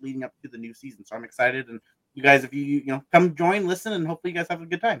the way up leading up to the new season. So I'm excited, and you guys, if you come join, listen, and hopefully you guys have a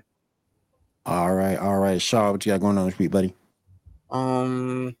good time. All right. Shaw, what you got going on this week, buddy?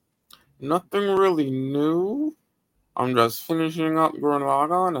 Nothing really new. I'm just finishing up Gurren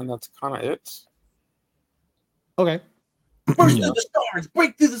Lagann, and that's kind of it. Okay. Burst through the stars,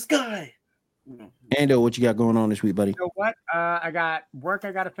 break through the sky. Ando, what you got going on this week, buddy? You know what? I got work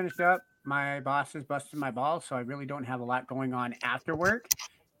I got to finish up. My boss is busting my balls, so I really don't have a lot going on after work.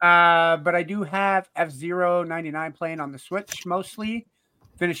 But I do have F-Zero 99 playing on the Switch mostly.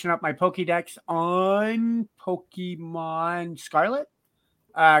 Finishing up my Pokédex on Pokemon Scarlet.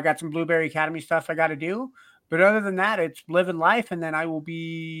 I got some Blueberry Academy stuff I got to do. But other than that, it's living life, and then I will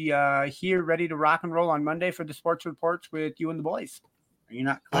be here ready to rock and roll on Monday for the sports reports with you and the boys. Are you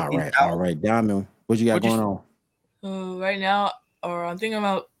not all right. Diamond, what you got going on? Right now, I'm thinking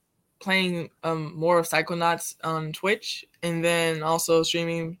about playing more of Psychonauts on Twitch, and then also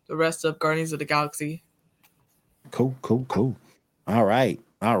streaming the rest of Guardians of the Galaxy. Cool. All right.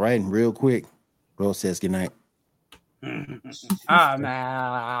 Real quick, Rose says goodnight. Oh,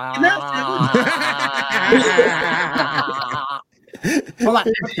 man. Hold on.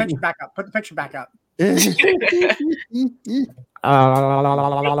 Put the picture back up. Oh,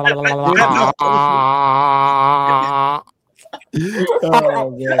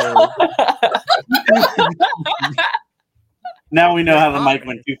 man. Now we know how the mic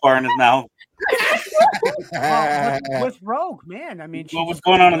went too far in his mouth. With Rogue, man. I mean, what was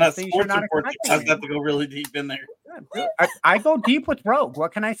going on in that sports report? I have to go really deep in there. I go deep with Rogue.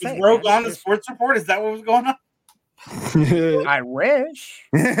 What can I say? Is Rogue on the sports report? Is that what was going on? I wish.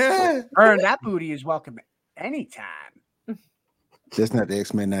 Her and that booty is welcome anytime. That's not the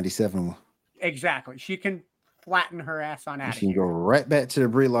X-Men 97 one. Exactly. She can flatten her ass on out. She can go right back to the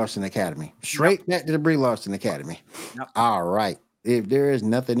Brie Larson Academy. Straight back to the Brie Larson Academy. Yep. All right. If there is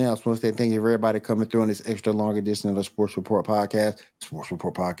nothing else, once they thank you for everybody coming through on this extra long edition of the Sports Report Podcast,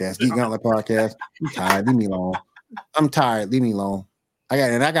 Geek Gauntlet Podcast. I'm tired. Leave me alone. Leave me alone.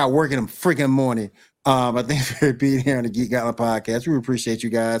 I got work in the freaking morning. I thank you for being here on the Geek Gauntlet Podcast. We appreciate you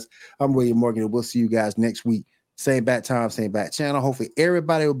guys. I'm William Morgan, and we'll see you guys next week. Same bat time, same bat channel. Hopefully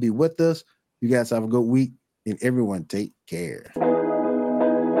everybody will be with us. You guys have a good week, and everyone take care.